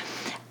 years,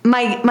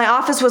 my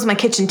office was my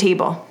kitchen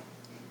table,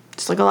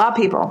 just like a lot of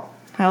people.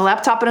 I had a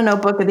laptop and a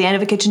notebook at the end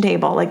of a kitchen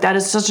table. Like that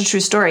is such a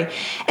true story.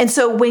 And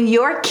so when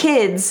your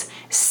kids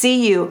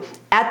see you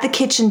at the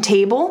kitchen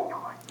table,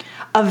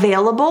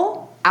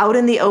 available, out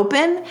in the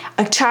open,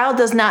 a child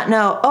does not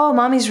know, oh,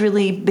 mommy's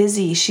really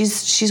busy.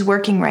 She's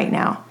working right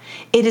now.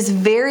 It is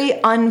very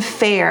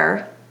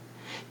unfair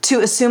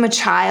to assume a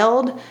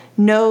child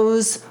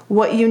knows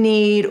what you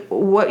need,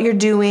 what you're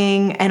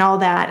doing, and all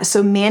that.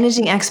 So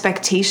managing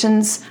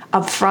expectations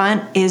up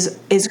front is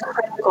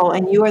critical,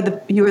 and you are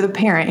the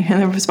parent, you're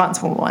the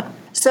responsible one.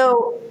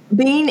 So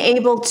being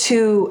able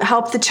to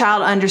help the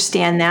child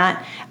understand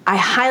that, I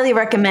highly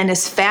recommend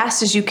as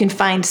fast as you can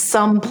find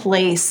some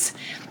place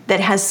that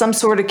has some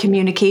sort of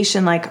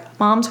communication, like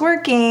mom's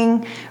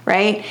working,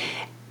 right?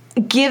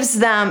 Gives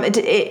them,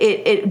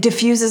 it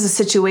diffuses a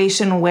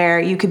situation where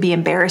you could be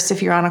embarrassed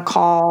if you're on a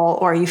call,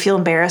 or you feel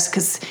embarrassed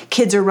because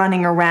kids are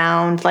running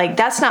around. Like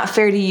that's not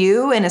fair to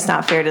you, and it's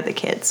not fair to the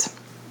kids.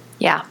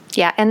 Yeah.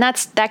 And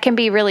that can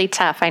be really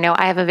tough. I know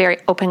I have a very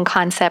open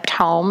concept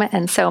home,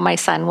 and so my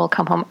son will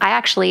come home. I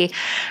actually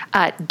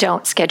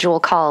don't schedule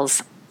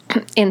calls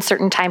in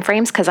certain time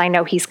frames because I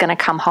know he's going to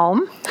come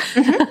home.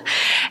 Mm-hmm.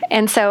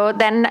 And so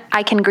then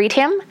I can greet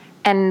him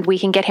and we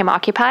can get him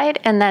occupied.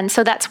 And then,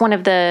 so that's one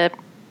of the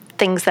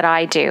things that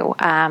I do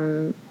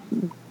out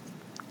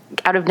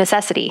of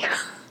necessity.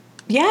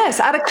 Yes,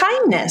 out of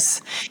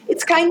kindness.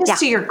 It's kindness Yeah.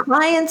 to your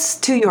clients,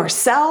 to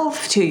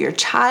yourself, to your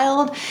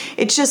child.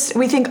 It's just,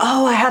 we think,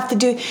 oh, I have to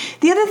do.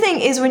 The other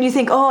thing is when you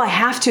think, oh, I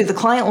have to, the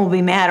client will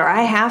be mad, or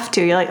I have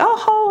to. You're like,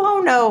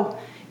 oh no.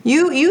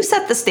 You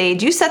set the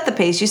stage, you set the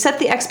pace, you set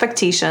the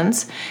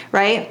expectations,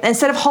 right?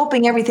 Instead of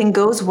hoping everything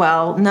goes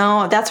well,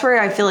 no, that's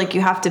where I feel like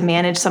you have to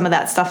manage some of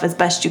that stuff as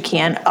best you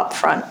can up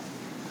front.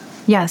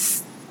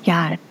 Yes.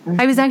 Yeah.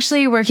 I was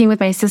actually working with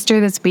my sister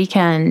this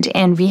weekend,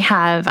 and we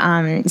have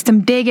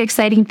some big,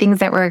 exciting things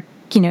that we're,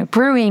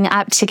 brewing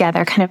up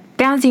together, kind of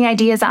bouncing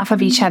ideas off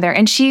of each other.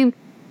 And she's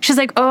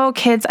like, oh,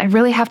 kids, I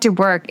really have to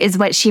work, is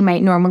what she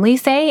might normally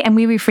say. And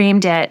we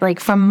reframed it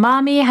like from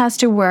mommy has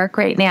to work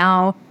right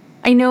now.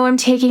 I know I'm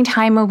taking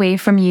time away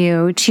from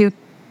you, to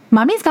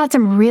mommy's got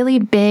some really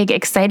big,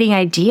 exciting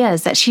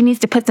ideas that she needs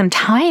to put some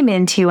time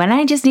into. And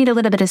I just need a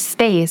little bit of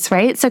space,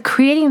 right? So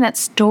creating that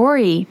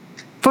story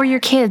for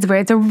your kids where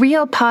it's a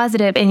real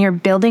positive and you're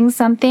building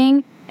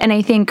something. And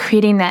I think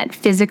creating that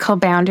physical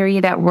boundary,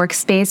 that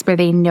workspace where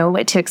they know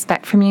what to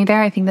expect from you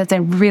there, I think that's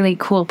a really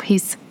cool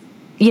piece,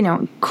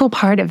 cool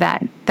part of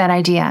that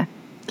idea.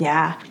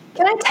 Yeah.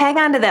 Can I tag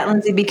on to that,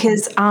 Lindsay?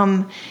 Because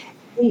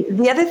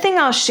the other thing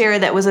I'll share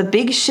that was a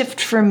big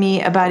shift for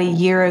me about a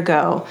year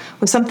ago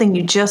was something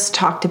you just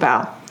talked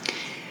about.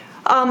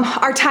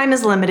 Our time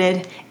is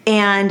limited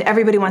and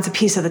everybody wants a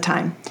piece of the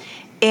time.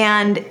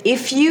 And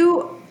if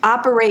you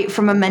operate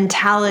from a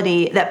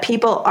mentality that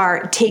people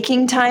are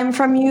taking time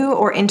from you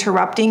or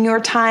interrupting your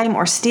time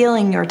or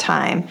stealing your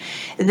time,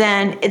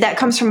 then that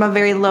comes from a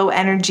very low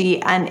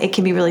energy and it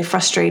can be really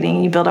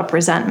frustrating. You build up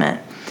resentment.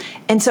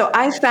 And so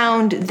I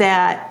found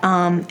that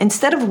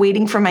instead of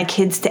waiting for my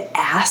kids to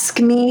ask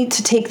me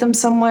to take them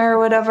somewhere or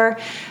whatever,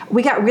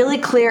 we got really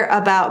clear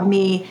about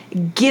me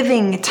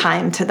giving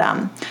time to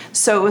them.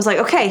 So it was like,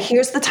 okay,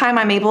 here's the time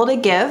I'm able to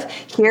give.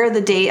 Here are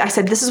the date. I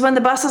said, this is when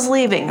the bus is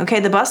leaving.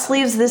 Okay, the bus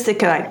leaves this.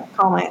 Could I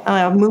call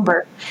my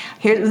Uber?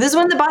 Here, this is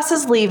when the bus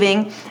is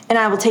leaving, and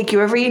I will take you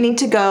wherever you need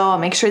to go. I'll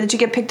make sure that you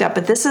get picked up.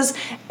 But this is,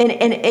 and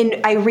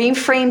I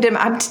reframed him.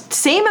 I'm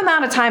same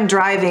amount of time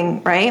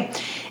driving,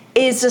 right?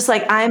 Is just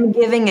like, I'm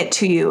giving it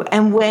to you.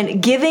 And when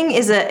giving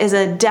is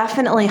a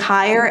definitely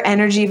higher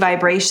energy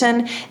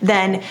vibration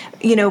than,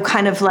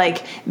 kind of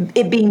like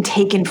it being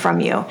taken from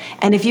you.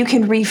 And if you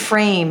can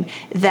reframe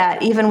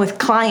that, even with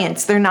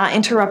clients, they're not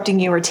interrupting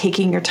you or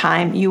taking your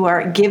time, you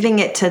are giving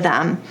it to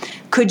them.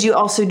 Could you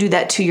also do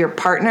that to your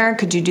partner?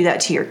 Could you do that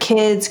to your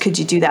kids? Could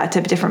you do that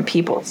to different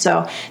people?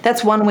 So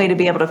that's one way to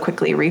be able to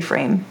quickly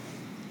reframe.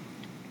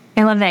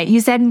 I love that.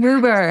 You said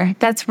Uber.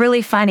 That's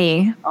really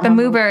funny. The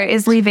Uber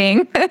is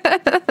leaving.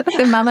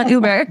 The Mama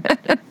Uber.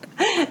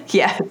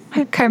 Yes.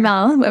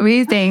 Carmel, what were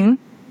you saying?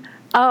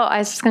 Oh, I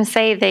was just going to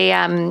say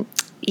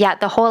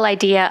the whole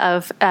idea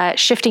of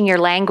shifting your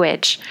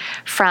language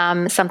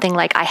from something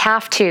like I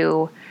have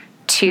to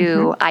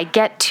I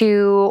get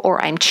to,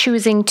 or I'm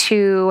choosing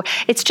to.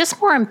 It's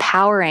just more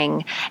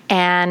empowering,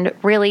 and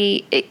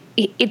really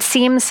it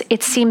seems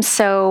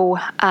so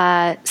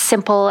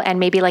simple, and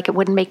maybe like it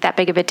wouldn't make that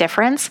big of a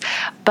difference.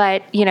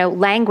 But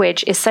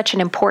language is such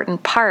an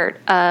important part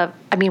of.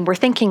 I mean, we're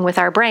thinking with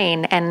our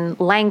brain, and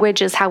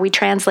language is how we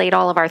translate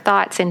all of our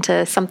thoughts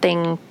into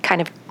something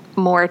kind of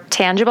more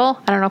tangible.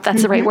 I don't know if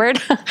that's the right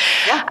word.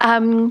 Yeah.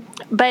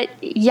 But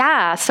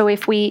yeah, so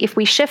if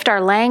we shift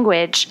our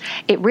language,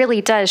 it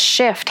really does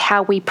shift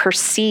how we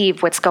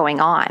perceive what's going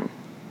on.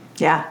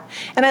 Yeah.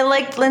 And I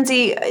liked,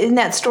 Lindsay, in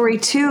that story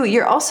too,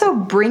 you're also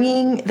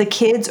bringing the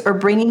kids or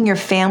bringing your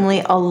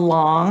family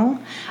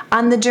along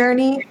on the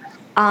journey.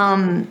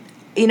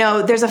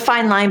 There's a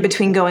fine line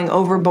between going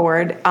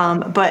overboard,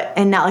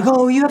 and not like,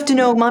 oh, you have to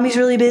know mommy's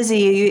really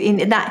busy.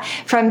 Not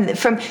from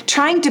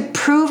trying to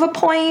prove a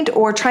point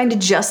or trying to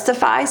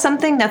justify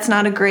something. It's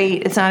not a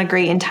great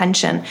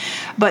intention.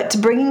 But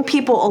bringing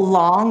people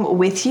along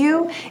with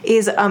you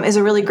is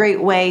a really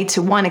great way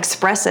to, one,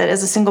 express it.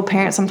 As a single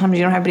parent, sometimes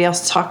you don't have anybody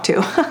else to talk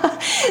to.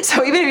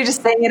 So even if you're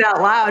just saying it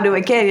out loud to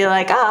a kid, you're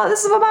like, oh,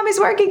 this is what mommy's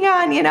working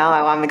on.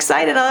 I'm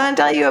excited. I want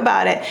to tell you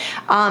about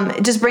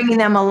it. Just bringing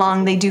them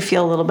along, they do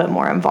feel a little bit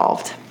more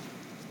involved.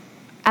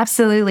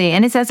 Absolutely.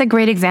 And that's a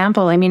great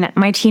example. I mean,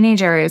 my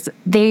teenagers,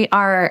 they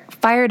are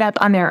fired up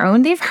on their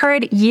own. They've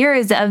heard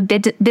years of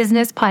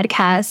business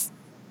podcasts,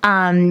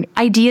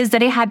 ideas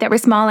that I had that were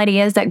small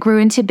ideas that grew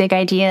into big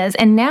ideas.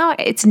 And now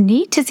it's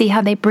neat to see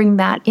how they bring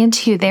that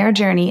into their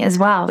journey as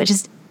well, which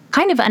is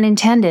kind of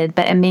unintended,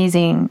 but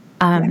amazing.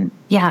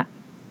 Yeah.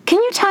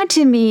 Can you talk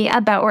to me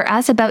about, or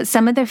us about,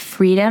 some of the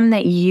freedom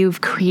that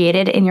you've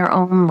created in your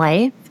own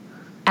life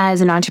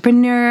as an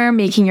entrepreneur,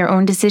 making your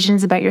own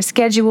decisions about your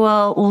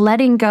schedule,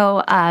 letting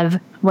go of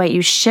what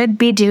you should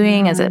be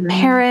doing as a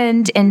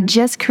parent, and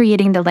just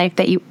creating the life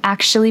that you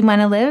actually want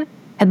to live?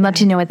 I'd love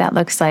to know what that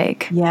looks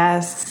like.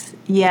 Yes.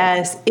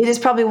 It is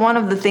probably one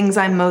of the things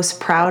I'm most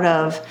proud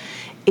of,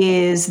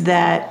 is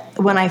that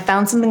when I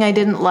found something I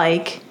didn't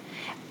like,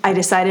 I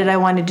decided I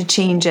wanted to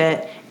change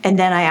it, and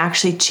then I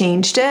actually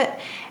changed it.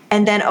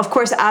 And then, of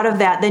course, out of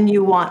that, then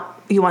you want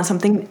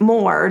something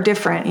more or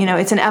different.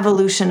 It's an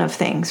evolution of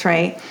things,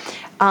 right?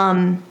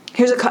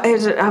 I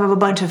have a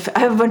bunch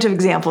of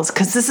examples,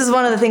 because this is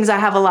one of the things I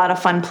have a lot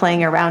of fun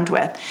playing around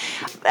with.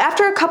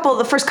 After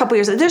the first couple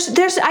years,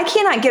 I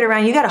cannot get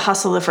around. You got to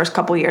hustle the first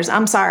couple years.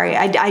 I'm sorry.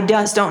 I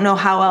just don't know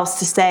how else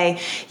to say.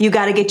 You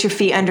got to get your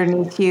feet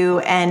underneath you.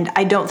 And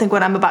I don't think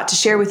what I'm about to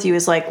share with you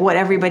is like what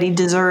everybody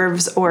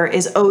deserves or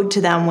is owed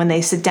to them when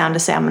they sit down to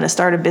say, I'm going to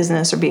start a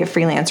business or be a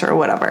freelancer or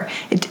whatever.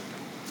 It's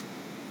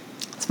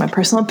my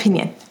personal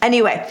opinion.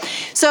 Anyway,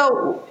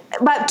 so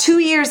about 2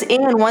 years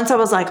in, once I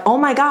was like, oh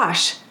my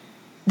gosh,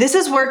 this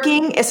is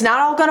working. It's not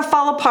all going to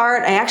fall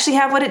apart. I actually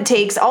have what it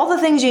takes. All the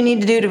things you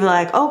need to do to be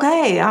like,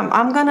 okay,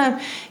 I'm going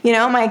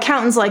to, my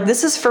accountant's like,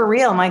 this is for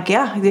real. I'm like,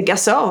 yeah, I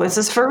guess so. This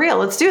is for real.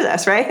 Let's do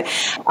this. Right.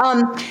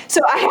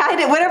 So I had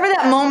it, whatever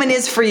that moment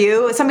is for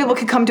you. Some people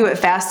could come to it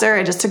faster.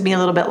 It just took me a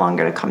little bit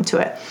longer to come to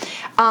it.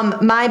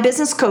 My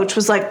business coach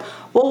was like,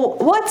 well,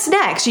 what's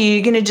next? Are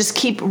you going to just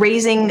keep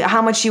raising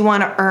how much you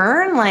want to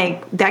earn?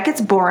 Like, that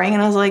gets boring.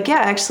 And I was like, yeah,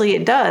 actually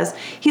it does.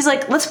 He's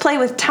like, let's play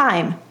with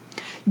time.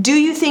 Do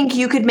you think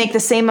you could make the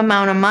same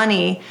amount of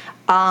money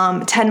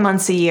 10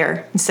 months a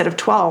year instead of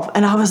 12?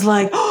 And I was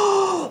like,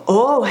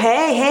 oh,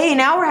 hey,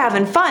 now we're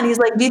having fun. He's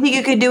like, do you think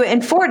you could do it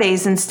in 4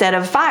 days instead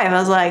of 5? I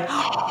was like,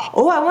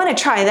 oh, I want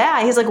to try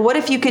that. He's like, what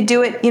if you could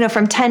do it,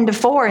 from 10 to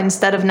 4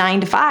 instead of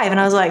 9 to 5? And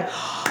I was like,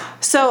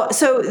 so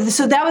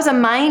that was a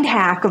mind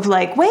hack of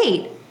like,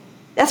 wait,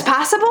 that's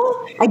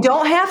possible? I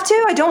don't have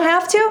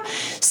to.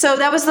 So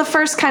that was the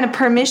first kind of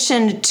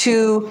permission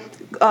to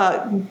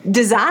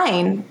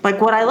design like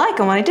what I like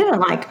and what I didn't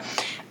like.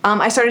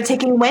 I started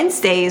taking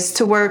Wednesdays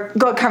to work.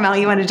 Go, Carmel,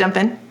 you want to jump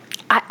in?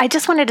 I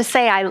just wanted to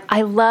say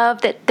I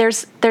love that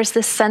there's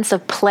this sense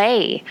of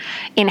play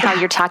in how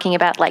you're talking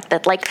about like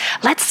that. Like,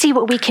 let's see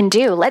what we can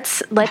do.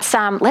 Let's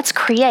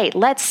create.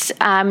 Let's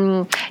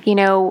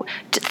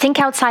think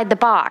outside the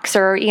box,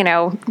 or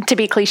to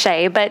be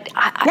cliche, but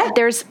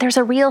there's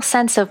a real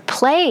sense of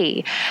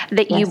play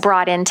that you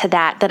brought into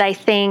that I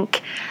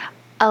think.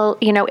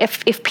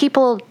 If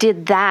people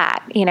did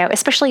that,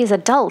 especially as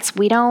adults,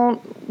 we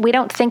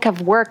don't think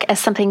of work as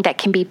something that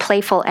can be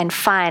playful and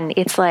fun.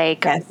 It's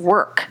like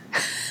work.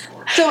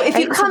 So if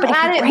you come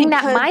at it, bring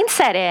that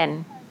mindset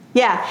in.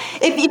 Yeah.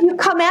 If you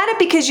come at it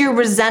because you're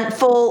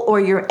resentful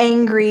or you're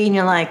angry and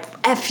you're like,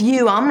 F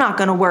you, I'm not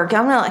going to work.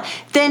 Then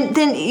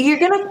you're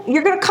going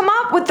to come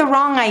up with the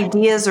wrong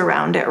ideas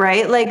around it,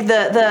 right? Like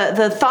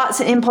the thoughts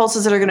and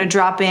impulses that are going to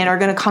drop in are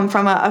going to come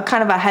from a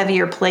kind of a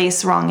heavier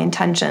place, wrong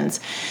intentions.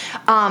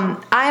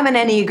 I'm an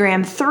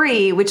Enneagram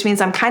 3, which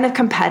means I'm kind of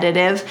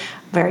competitive,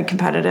 very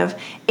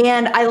competitive.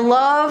 And I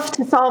love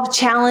to solve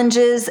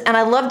challenges and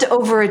I love to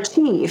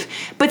overachieve.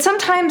 But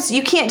sometimes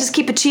you can't just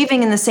keep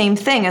achieving in the same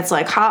thing. It's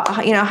like, how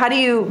do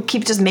you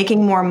keep just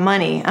making more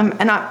money? I'm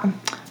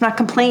not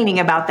complaining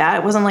about that.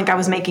 It wasn't like I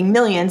was making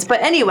millions.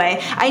 But anyway,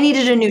 I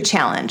needed a new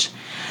challenge.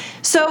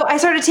 So I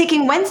started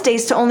taking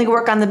Wednesdays to only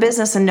work on the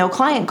business and no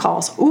client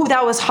calls. Ooh,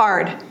 that was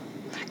hard.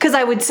 Because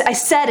I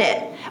said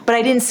it, but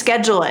I didn't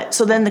schedule it.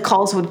 So then the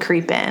calls would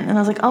creep in. And I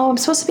was like, oh, I'm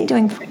supposed to be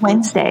doing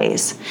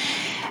Wednesdays.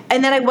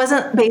 And then I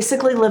wasn't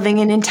basically living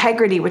in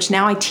integrity, which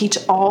now I teach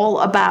all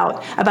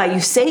about you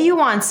say you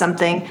want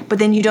something, but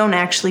then you don't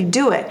actually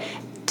do it.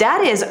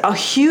 That is a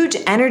huge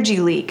energy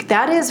leak.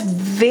 That is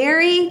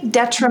very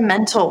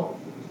detrimental.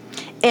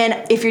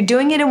 And if you're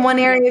doing it in one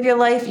area of your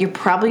life, you're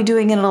probably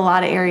doing it in a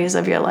lot of areas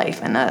of your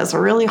life. And that is a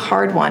really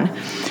hard one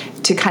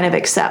to kind of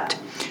accept.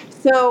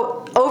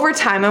 So over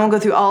time, I won't go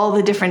through all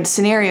the different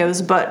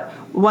scenarios, but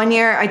one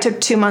year I took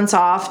 2 months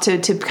off to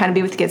kind of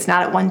be with the kids,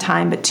 not at one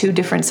time, but 2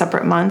 different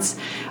separate months.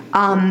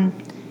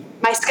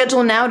 My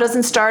schedule now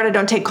doesn't start. I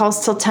don't take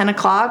calls till 10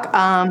 o'clock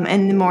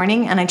in the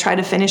morning, and I try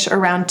to finish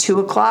around 2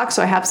 o'clock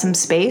so I have some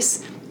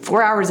space.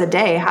 4 hours a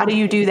day. How do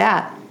you do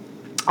that?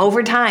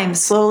 Over time,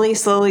 slowly.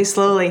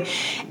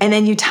 And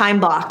then you time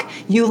block.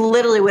 You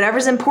literally,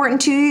 whatever's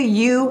important to you,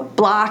 you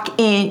block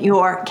in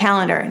your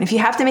calendar. And if you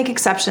have to make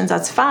exceptions,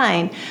 that's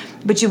fine.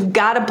 But you've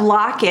got to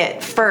block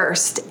it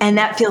first. And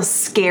that feels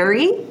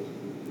scary.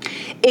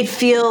 It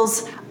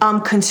feels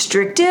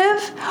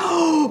constrictive.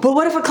 But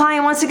what if a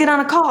client wants to get on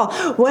a call?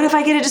 What if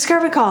I get a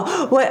discovery call?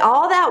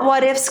 All that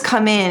what ifs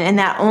come in, and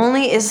that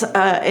only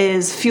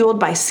is fueled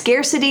by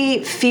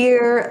scarcity,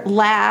 fear,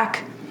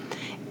 lack.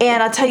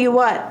 And I'll tell you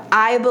what,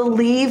 I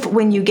believe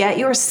when you get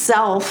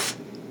yourself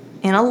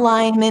in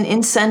alignment,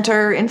 in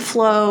center, in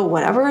flow,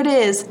 whatever it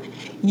is,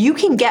 you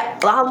can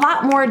get a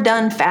lot more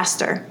done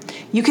faster.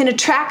 You can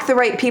attract the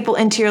right people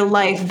into your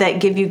life that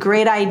give you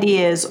great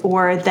ideas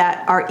or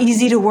that are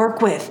easy to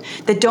work with,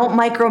 that don't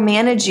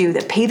micromanage you,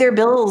 that pay their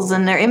bills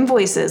and their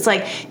invoices.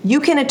 Like,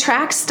 you can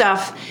attract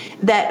stuff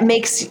that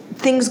makes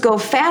things go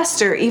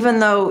faster even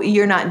though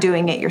you're not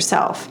doing it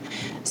yourself.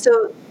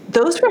 So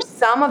those were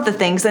some of the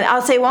things. And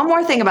I'll say one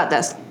more thing about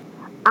this.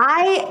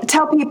 I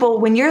tell people,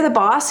 when you're the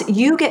boss,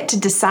 you get to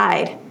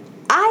decide.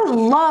 I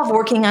love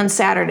working on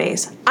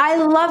Saturdays. I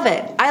love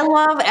it. I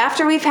love,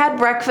 after we've had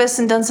breakfast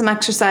and done some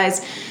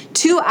exercise,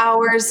 2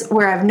 hours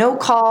where I have no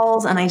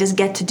calls and I just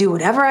get to do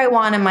whatever I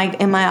want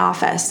in my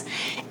office.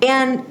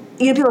 And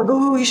people are like,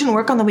 oh, you shouldn't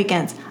work on the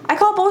weekends. I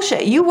call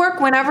bullshit. You work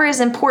whenever is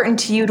important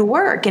to you to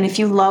work. And if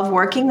you love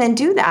working, then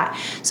do that.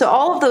 So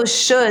all of those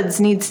shoulds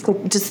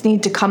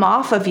need to come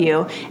off of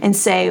you and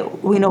say,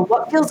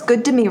 what feels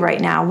good to me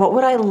right now? What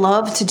would I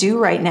love to do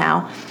right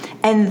now?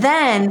 And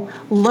then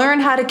learn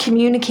how to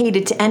communicate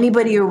it to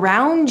anybody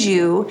around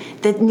you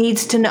that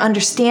needs to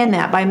understand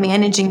that by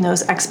managing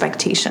those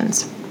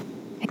expectations.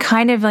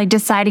 Kind of like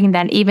deciding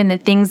that even the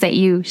things that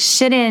you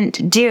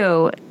shouldn't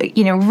do,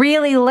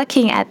 really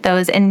looking at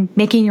those and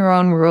making your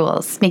own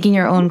rules, making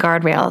your own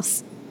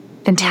guardrails.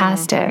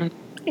 Fantastic.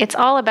 It's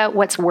all about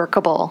what's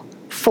workable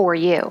for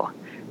you,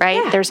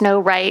 right? Yeah. There's no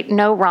right,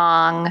 no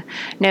wrong,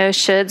 no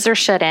shoulds or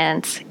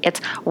shouldn'ts. It's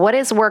what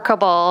is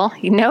workable,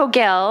 no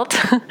guilt.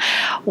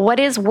 What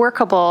is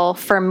workable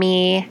for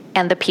me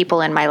and the people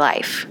in my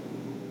life?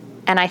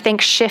 And I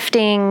think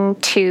shifting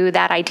to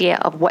that idea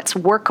of what's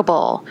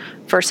workable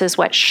versus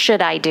what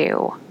should I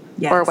do,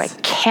 or what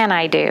can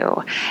I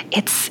do?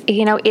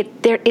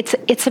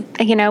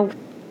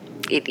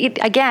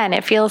 Again,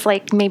 it feels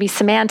like maybe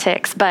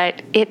semantics,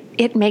 but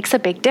it makes a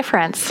big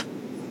difference.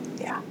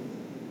 Yeah.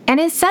 And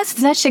it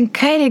sets such a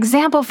good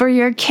example for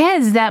your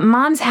kids that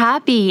mom's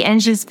happy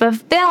and she's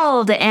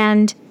fulfilled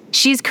and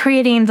she's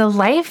creating the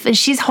life,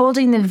 she's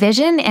holding the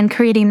vision and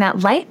creating that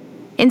life.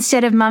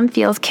 Instead of mom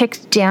feels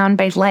kicked down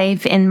by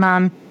life and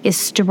mom is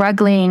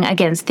struggling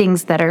against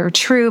things that are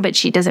true, but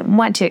she doesn't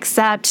want to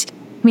accept.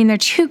 I mean, they're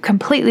two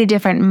completely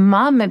different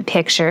mom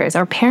pictures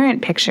or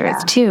parent pictures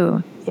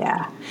too.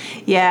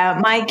 Yeah.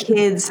 My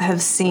kids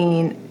have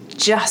seen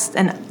just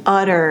an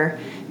utter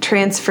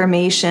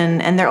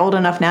transformation, and they're old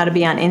enough now to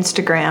be on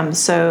Instagram,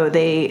 so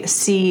they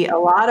see a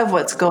lot of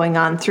what's going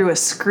on through a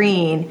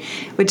screen,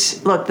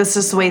 which, look, this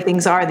is the way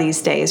things are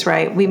these days,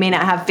 right? We may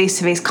not have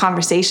face-to-face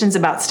conversations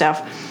about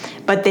stuff,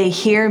 but they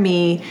hear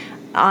me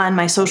on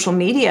my social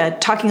media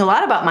talking a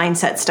lot about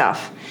mindset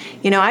stuff.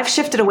 I've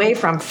shifted away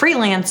from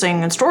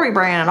freelancing and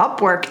StoryBrand and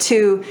Upwork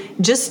to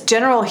just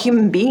general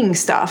human being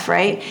stuff,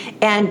 right?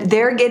 And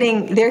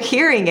they're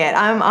hearing it.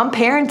 I'm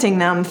parenting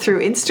them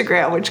through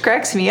Instagram, which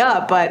cracks me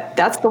up, but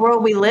that's the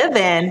world we live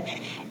in.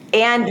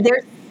 And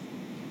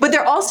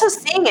they're also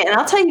seeing it. And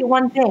I'll tell you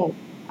one thing.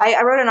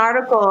 I wrote an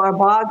article or a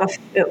blog,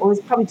 it was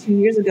probably 2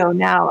 years ago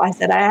now. I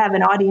said, I have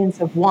an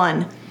audience of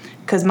one.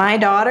 Because my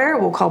daughter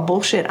will call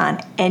bullshit on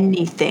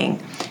anything.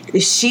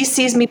 If she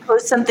sees me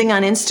post something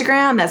on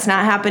Instagram that's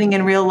not happening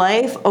in real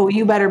life, oh,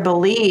 you better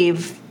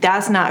believe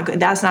that's not going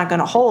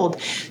to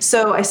hold.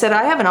 So I said,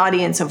 I have an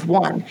audience of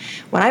one.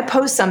 When I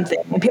post something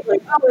and people are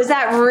like, oh, is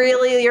that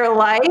really your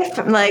life?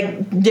 I'm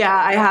like, yeah,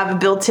 I have a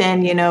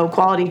built-in,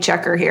 quality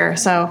checker here.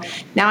 So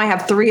now I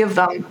have 3 of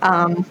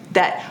them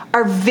that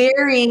are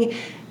very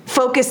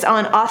focused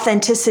on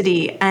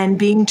authenticity and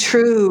being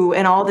true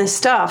and all this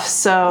stuff.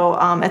 So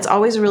it's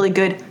always a really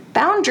good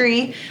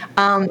boundary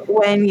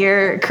when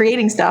you're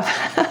creating stuff.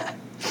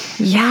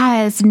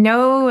 Yes,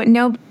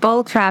 no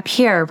bull crap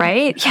here,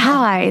 right? Yeah,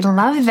 I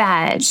love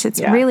that.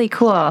 It's really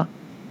cool.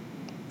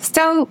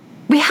 So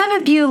we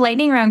have a few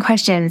lightning round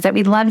questions that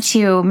we'd love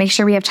to make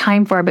sure we have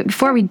time for. But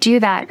before we do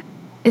that,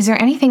 is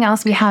there anything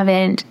else we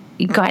haven't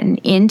gotten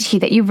into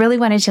that you really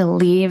wanted to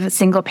leave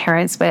single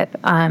parents with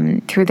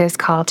through this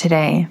call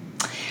today?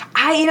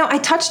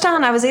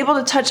 I was able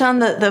to touch on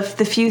the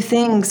few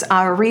things,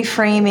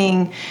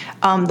 reframing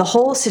the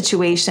whole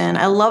situation.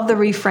 I love the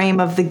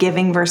reframe of the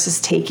giving versus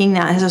taking.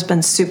 That has just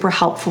been super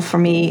helpful for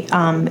me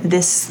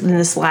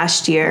this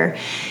last year.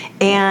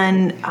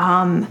 And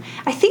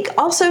I think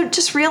also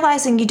just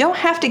realizing you don't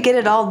have to get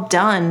it all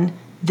done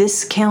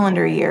this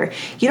calendar year.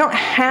 You don't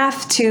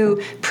have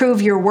to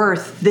prove your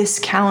worth this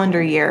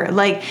calendar year.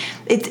 Like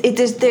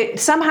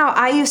somehow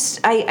I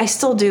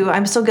still do.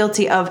 I'm still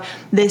guilty of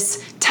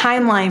this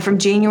timeline from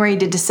January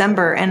to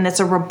December, and it's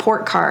a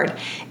report card.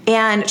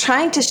 And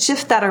trying to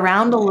shift that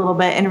around a little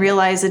bit and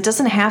realize it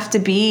doesn't have to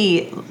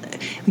be,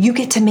 you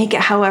get to make it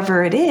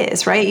however it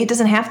is, right? It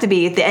doesn't have to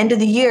be at the end of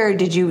the year,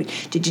 did you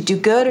do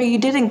good or you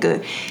didn't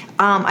good?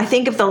 I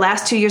think if the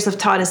last 2 years have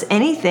taught us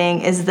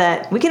anything, is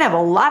that we can have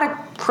a lot of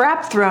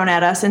crap thrown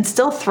at us and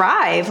still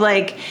thrive.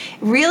 Like,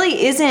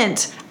 really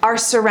isn't our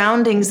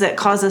surroundings that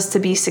cause us to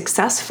be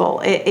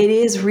successful. It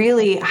is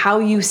really how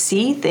you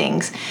see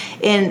things.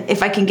 And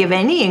if I can give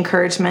any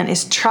encouragement,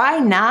 is try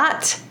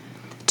not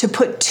to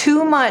put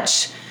too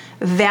much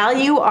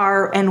value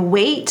and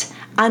weight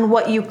on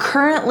what you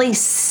currently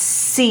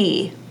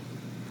see,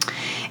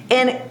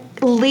 and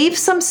leave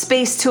some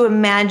space to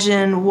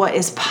imagine what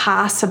is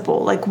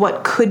possible, like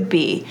what could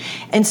be.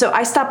 And so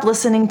I stopped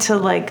listening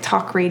to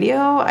talk radio.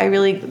 I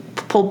really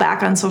pulled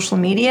back on social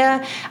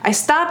media. I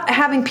stopped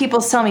having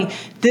people tell me,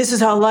 this is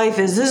how life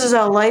is, this is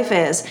how life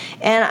is.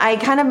 And I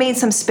kind of made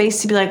some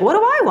space to be like, what do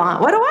I want?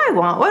 What do I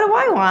want? What do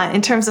I want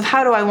in terms of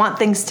how do I want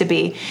things to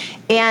be?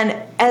 And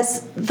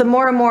as the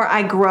more and more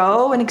I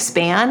grow and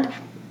expand,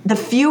 the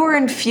fewer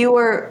and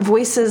fewer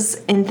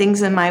voices and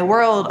things in my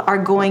world are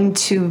going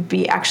to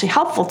be actually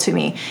helpful to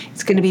me.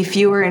 It's going to be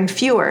fewer and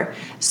fewer.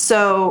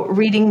 So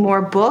reading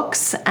more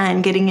books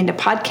and getting into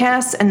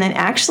podcasts, and then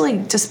actually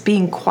just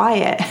being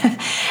quiet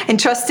and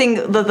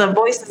trusting the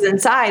voices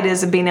inside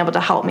is being able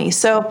to help me.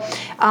 So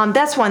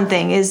that's one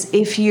thing, is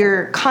if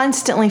you're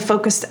constantly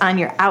focused on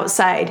your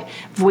outside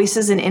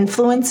voices and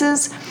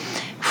influences,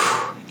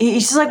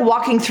 it's just like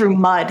walking through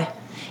mud.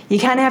 You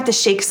kind of have to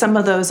shake some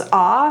of those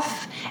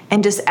off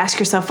and just ask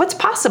yourself, what's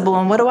possible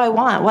and what do I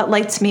want? What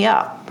lights me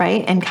up,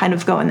 right? And kind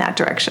of go in that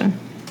direction.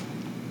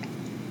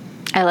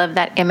 I love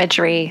that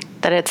imagery,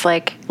 that it's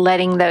like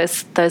letting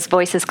those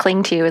voices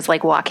cling to you is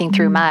like walking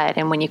through mud.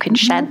 And when you can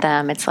shed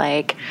them, it's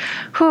like,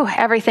 whew,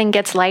 everything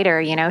gets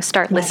lighter,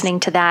 start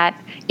listening to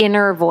that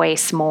inner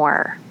voice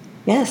more.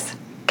 Yes.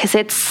 Because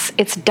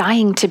it's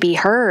dying to be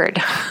heard.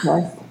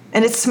 Yes.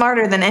 And it's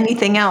smarter than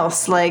anything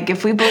else. Like,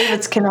 if we believe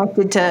it's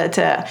connected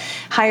to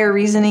higher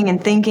reasoning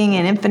and thinking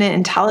and infinite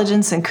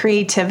intelligence and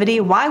creativity,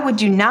 why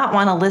would you not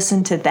want to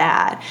listen to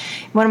that?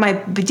 One of my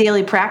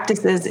daily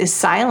practices is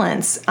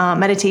silence,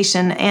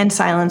 meditation and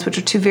silence, which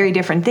are two very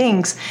different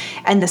things.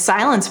 And the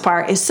silence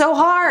part is so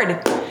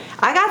hard.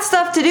 I got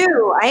stuff to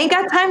do. I ain't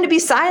got time to be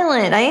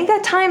silent. I ain't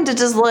got time to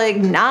just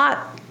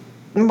not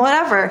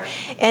whatever.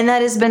 And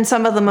that has been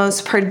some of the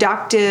most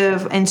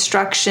productive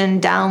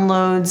instruction,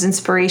 downloads,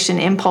 inspiration,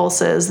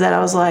 impulses that I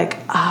was like,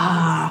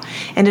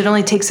 and it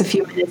only takes a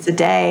few minutes a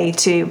day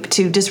to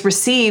just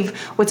receive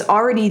what's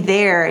already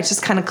there. It's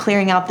just kind of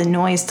clearing out the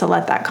noise to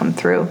let that come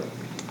through.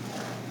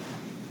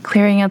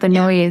 Clearing out the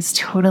noise.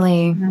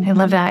 Totally. I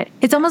love that.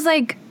 It's almost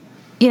like,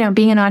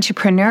 being an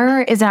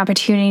entrepreneur is an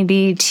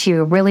opportunity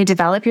to really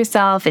develop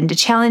yourself and to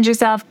challenge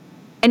yourself.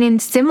 And in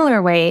similar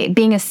way,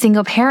 being a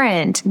single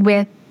parent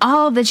with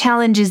all the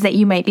challenges that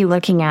you might be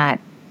looking at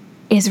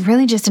is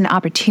really just an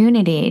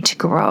opportunity to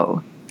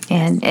grow.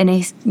 And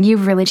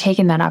you've really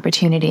taken that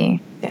opportunity.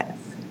 Yes.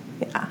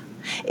 Yeah.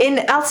 And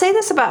I'll say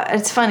this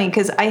it's funny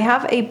because I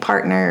have a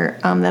partner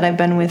that I've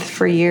been with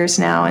for years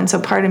now. And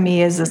so part of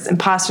me is this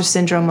imposter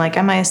syndrome, like,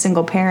 am I a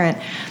single parent?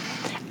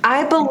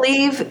 I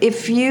believe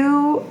if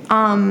you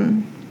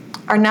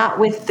are not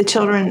with the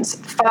children's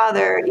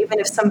father, even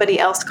if somebody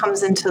else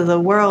comes into the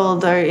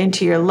world or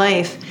into your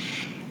life,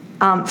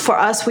 for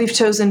us, we've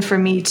chosen for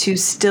me to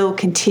still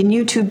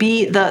continue to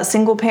be the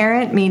single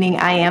parent, meaning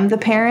I am the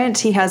parent.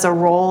 He has a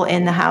role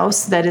in the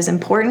house that is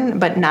important,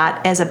 but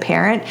not as a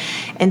parent.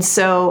 And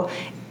so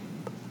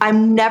I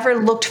never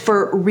looked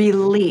for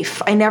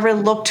relief. I never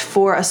looked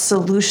for a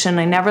solution.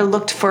 I never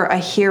looked for a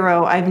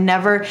hero. I've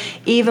never,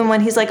 even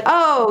when he's like,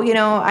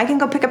 I can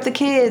go pick up the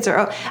kids,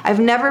 or I've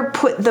never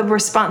put the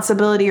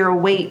responsibility or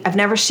weight. I've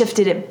never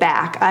shifted it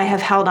back. I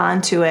have held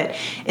on to it.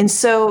 And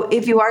so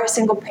if you are a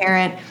single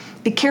parent,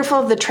 be careful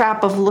of the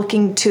trap of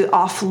looking to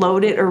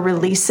offload it or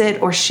release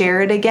it or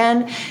share it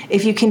again.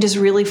 If you can just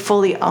really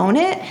fully own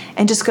it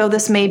and just go,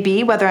 this may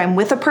be, whether I'm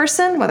with a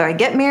person, whether I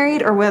get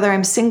married, or whether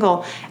I'm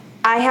single,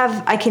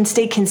 I can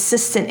stay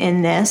consistent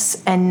in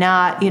this and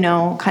not,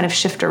 kind of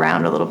shift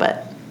around a little bit.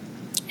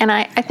 And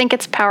I think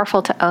it's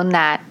powerful to own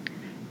that.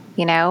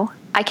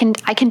 I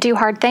can do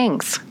hard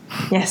things.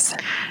 Yes.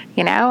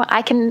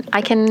 I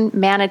can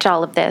manage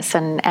all of this,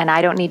 and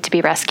I don't need to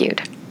be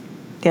rescued.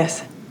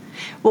 Yes.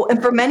 Well,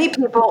 and for many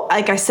people,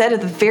 like I said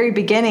at the very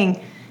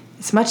beginning,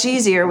 it's much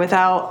easier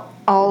without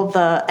all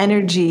the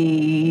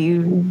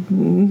energy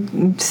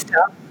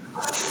stuff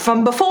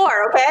from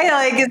before, okay?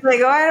 Like, it's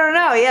like, I don't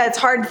know. Yeah, it's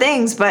hard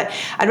things, but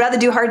I'd rather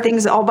do hard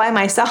things all by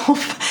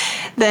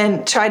myself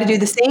than try to do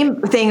the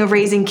same thing of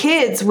raising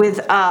kids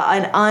with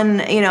an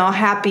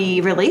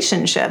happy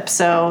relationship.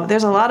 So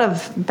there's a lot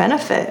of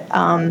benefit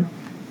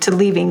to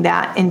leaving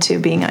that into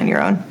being on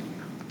your own.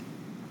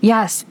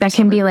 Yes, that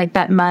can be like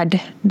that mud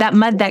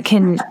that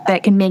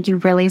can make you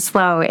really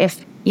slow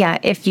if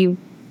you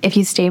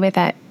stay with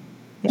it.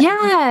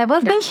 Yeah.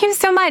 Well, thank you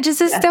so much.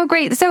 This is so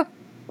great. So,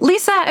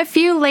 Lisa, a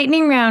few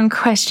lightning round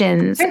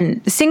questions. Sure.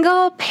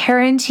 Single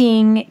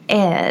parenting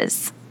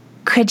is.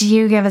 Could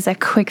you give us a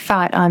quick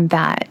thought on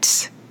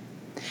that?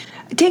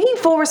 Taking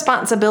full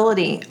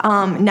responsibility,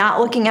 not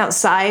looking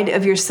outside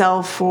of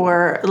yourself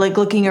or like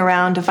looking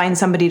around to find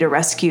somebody to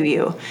rescue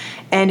you.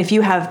 And if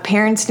you have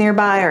parents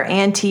nearby or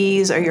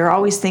aunties, or you're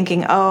always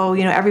thinking,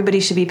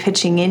 everybody should be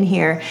pitching in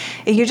here,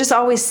 you're just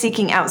always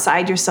seeking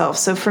outside yourself.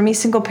 So for me,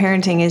 single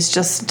parenting is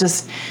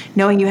just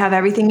knowing you have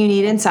everything you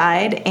need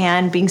inside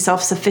and being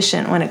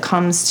self-sufficient when it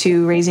comes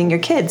to raising your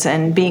kids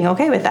and being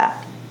okay with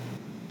that.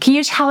 Can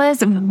you tell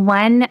us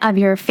one of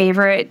your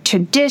favorite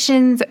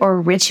traditions or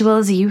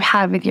rituals you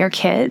have with your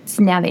kids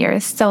now that you're a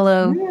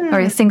solo or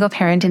a single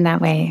parent in that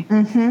way?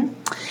 Mm-hmm.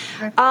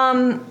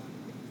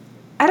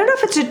 I don't know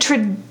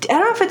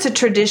if it's a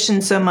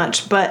tradition so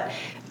much, but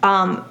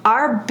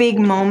our big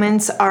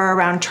moments are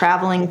around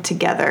traveling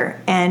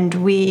together, and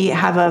we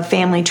have a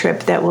family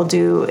trip that we'll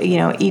do,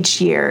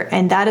 each year,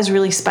 and that is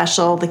really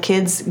special. The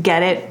kids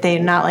get it.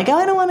 They're not like,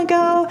 I don't want to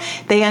go.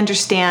 They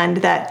understand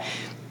that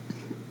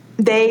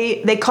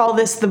They call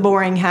this the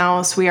boring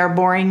house. We are a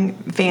boring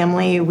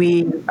family.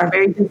 We are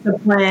very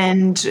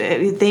disciplined.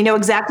 They know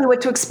exactly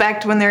what to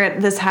expect when they're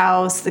at this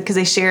house because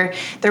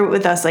they're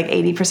with us like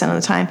 80%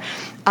 of the time.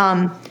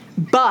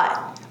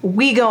 But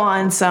we go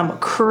on some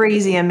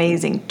crazy,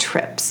 amazing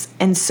trips.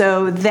 And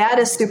so that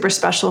is super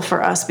special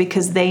for us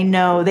because they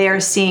know they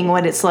are seeing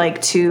what it's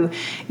like to,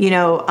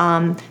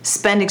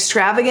 spend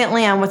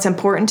extravagantly on what's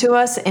important to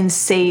us and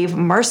save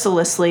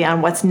mercilessly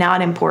on what's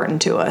not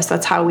important to us.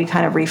 That's how we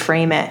kind of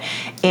reframe it.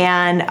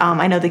 And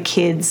I know the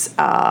kids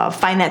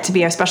find that to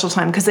be our special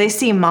time because they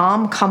see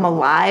mom come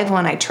alive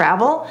when I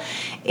travel.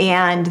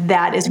 And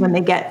that is when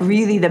they get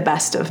really the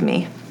best of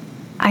me.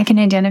 I can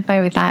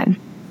identify with that.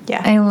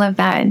 Yeah. I love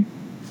that.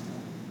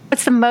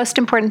 What's the most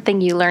important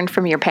thing you learned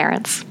from your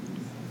parents?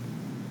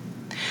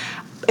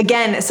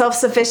 Again,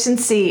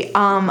 self-sufficiency.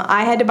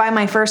 I had to buy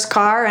my first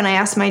car and I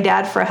asked my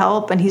dad for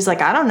help and he's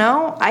like, I don't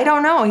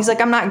know. He's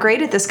like, I'm not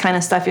great at this kind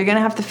of stuff. You're going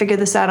to have to figure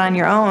this out on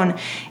your own.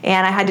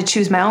 And I had to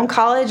choose my own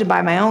college and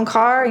buy my own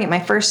car and get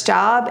my first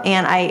job.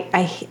 And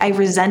I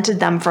resented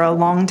them for a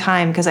long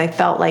time because I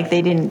felt like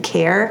they didn't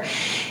care.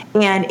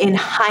 And in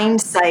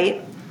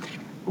hindsight,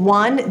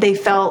 one, they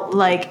felt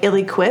like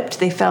ill-equipped.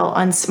 They felt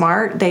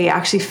unsmart. They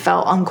actually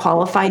felt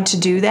unqualified to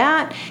do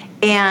that.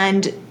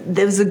 And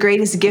that was the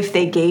greatest gift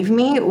they gave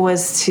me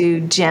was to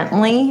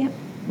gently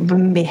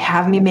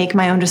have me make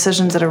my own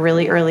decisions at a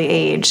really early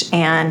age.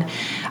 And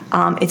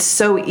it's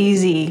so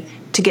easy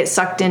to get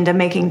sucked into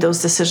making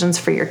those decisions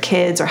for your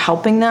kids or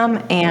helping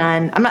them.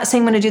 And I'm not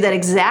saying I'm going to do that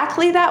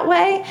exactly that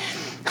way.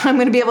 I'm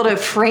going to be able to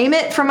frame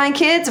it for my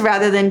kids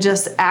rather than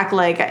just act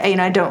like,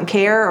 I don't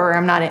care or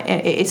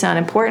it's not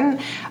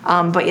important.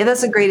 But yeah, that's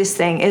the greatest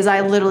thing is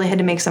I literally had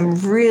to make some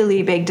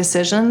really big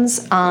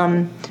decisions,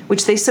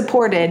 which they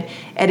supported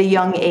at a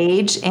young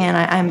age. And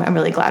I'm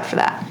really glad for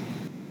that.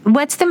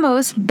 What's the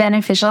most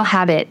beneficial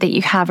habit that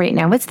you have right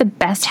now? What's the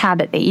best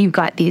habit that you've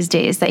got these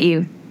days that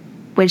you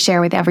would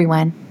share with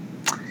everyone?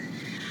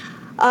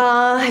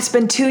 It's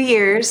been 2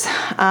 years,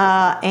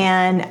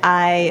 and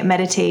I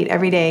meditate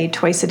every day,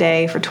 twice a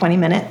day for 20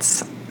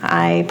 minutes.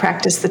 I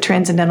practice the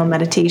transcendental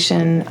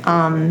meditation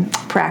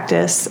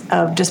practice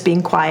of just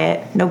being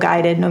quiet, no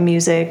guided, no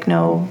music,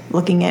 no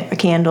looking at a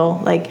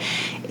candle,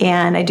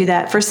 and I do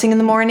that first thing in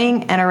the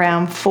morning and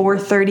around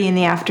 4:30 in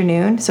the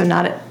afternoon, so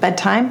not at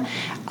bedtime,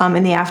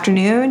 in the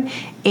afternoon.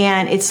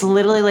 And it's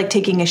literally like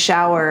taking a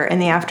shower in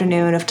the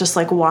afternoon of just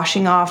like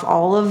washing off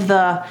all of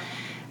the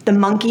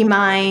monkey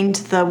mind,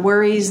 the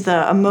worries,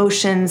 the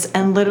emotions,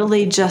 and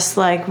literally just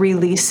like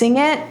releasing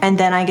it. And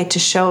then I get to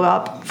show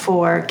up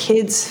for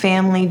kids,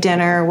 family,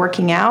 dinner,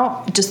 working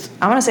out. Just,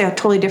 I want to say a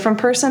totally different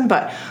person,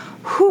 but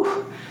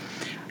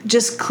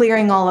just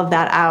clearing all of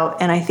that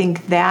out. And I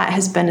think that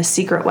has been a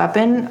secret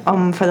weapon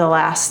for the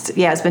last,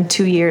 it's been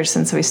 2 years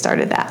since we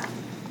started that.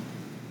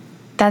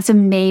 That's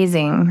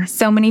amazing.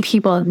 So many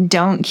people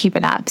don't keep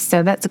it up.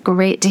 So that's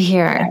great to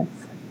hear.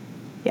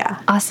 Yeah.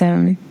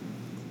 Awesome.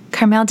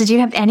 Carmel, did you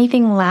have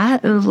anything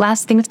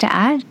last things to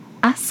ask?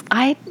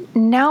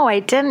 No, I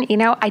didn't.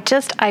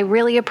 I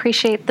really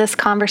appreciate this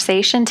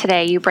conversation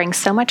today. You bring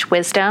so much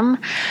wisdom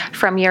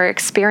from your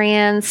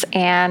experience.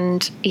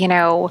 And,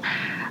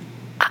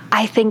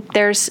 I think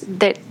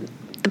the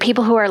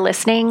people who are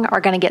listening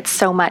are going to get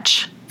so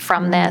much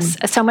from this,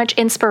 so much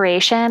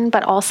inspiration,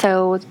 but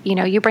also,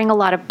 you bring a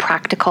lot of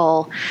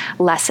practical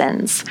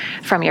lessons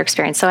from your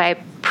experience. So I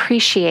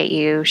appreciate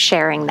you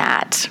sharing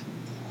that.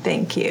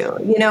 Thank you.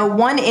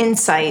 One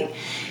insight,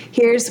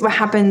 here's what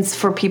happens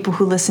for people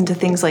who listen to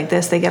things like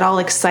this. They get all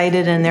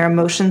excited and their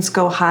emotions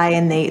go high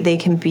and they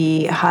can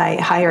be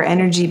higher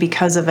energy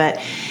because of it.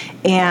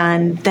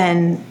 And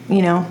then,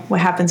 what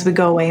happens? We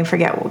go away and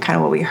forget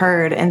what we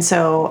heard. And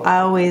so I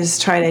always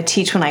try to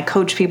teach when I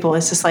coach people,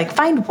 it's just like,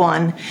 find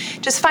one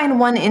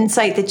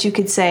insight that you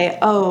could say,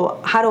 oh,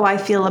 how do I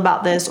feel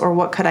about this? Or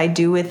what could I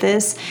do with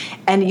this?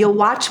 And you'll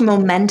watch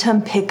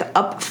momentum pick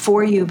up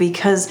for you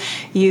because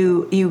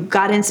you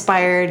got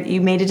inspired,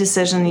 you made a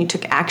decision, you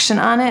took action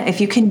on it.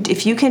 If you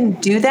can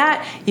do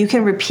that, you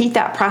can repeat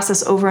that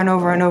process over and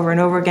over and over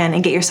and over again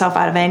and get yourself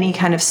out of any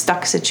kind of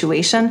stuck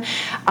situation.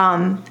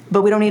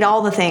 But we don't need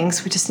all the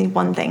things. We just need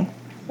one thing.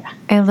 Yeah.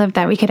 I love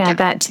that. We could add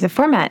that to the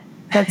format.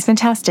 That's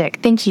fantastic.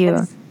 Thank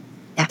you.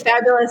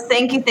 Fabulous.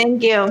 Thank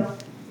you.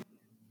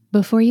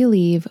 Before you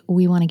leave,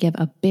 we want to give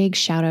a big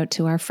shout out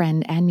to our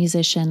friend and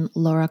musician,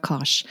 Laura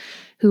Kosh,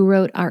 who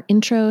wrote our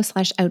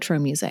intro/outro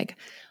music.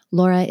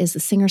 Laura is the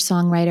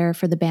singer-songwriter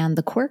for the band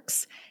The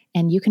Quirks,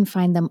 and you can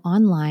find them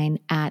online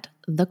at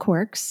The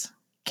Quirks,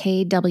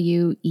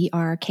 KWERKS.com.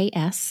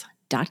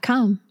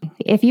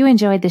 If you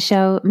enjoyed the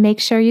show, make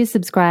sure you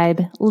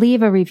subscribe,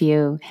 leave a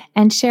review,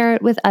 and share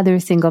it with other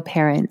single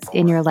parents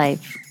in your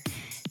life.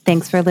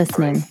 Thanks for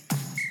listening.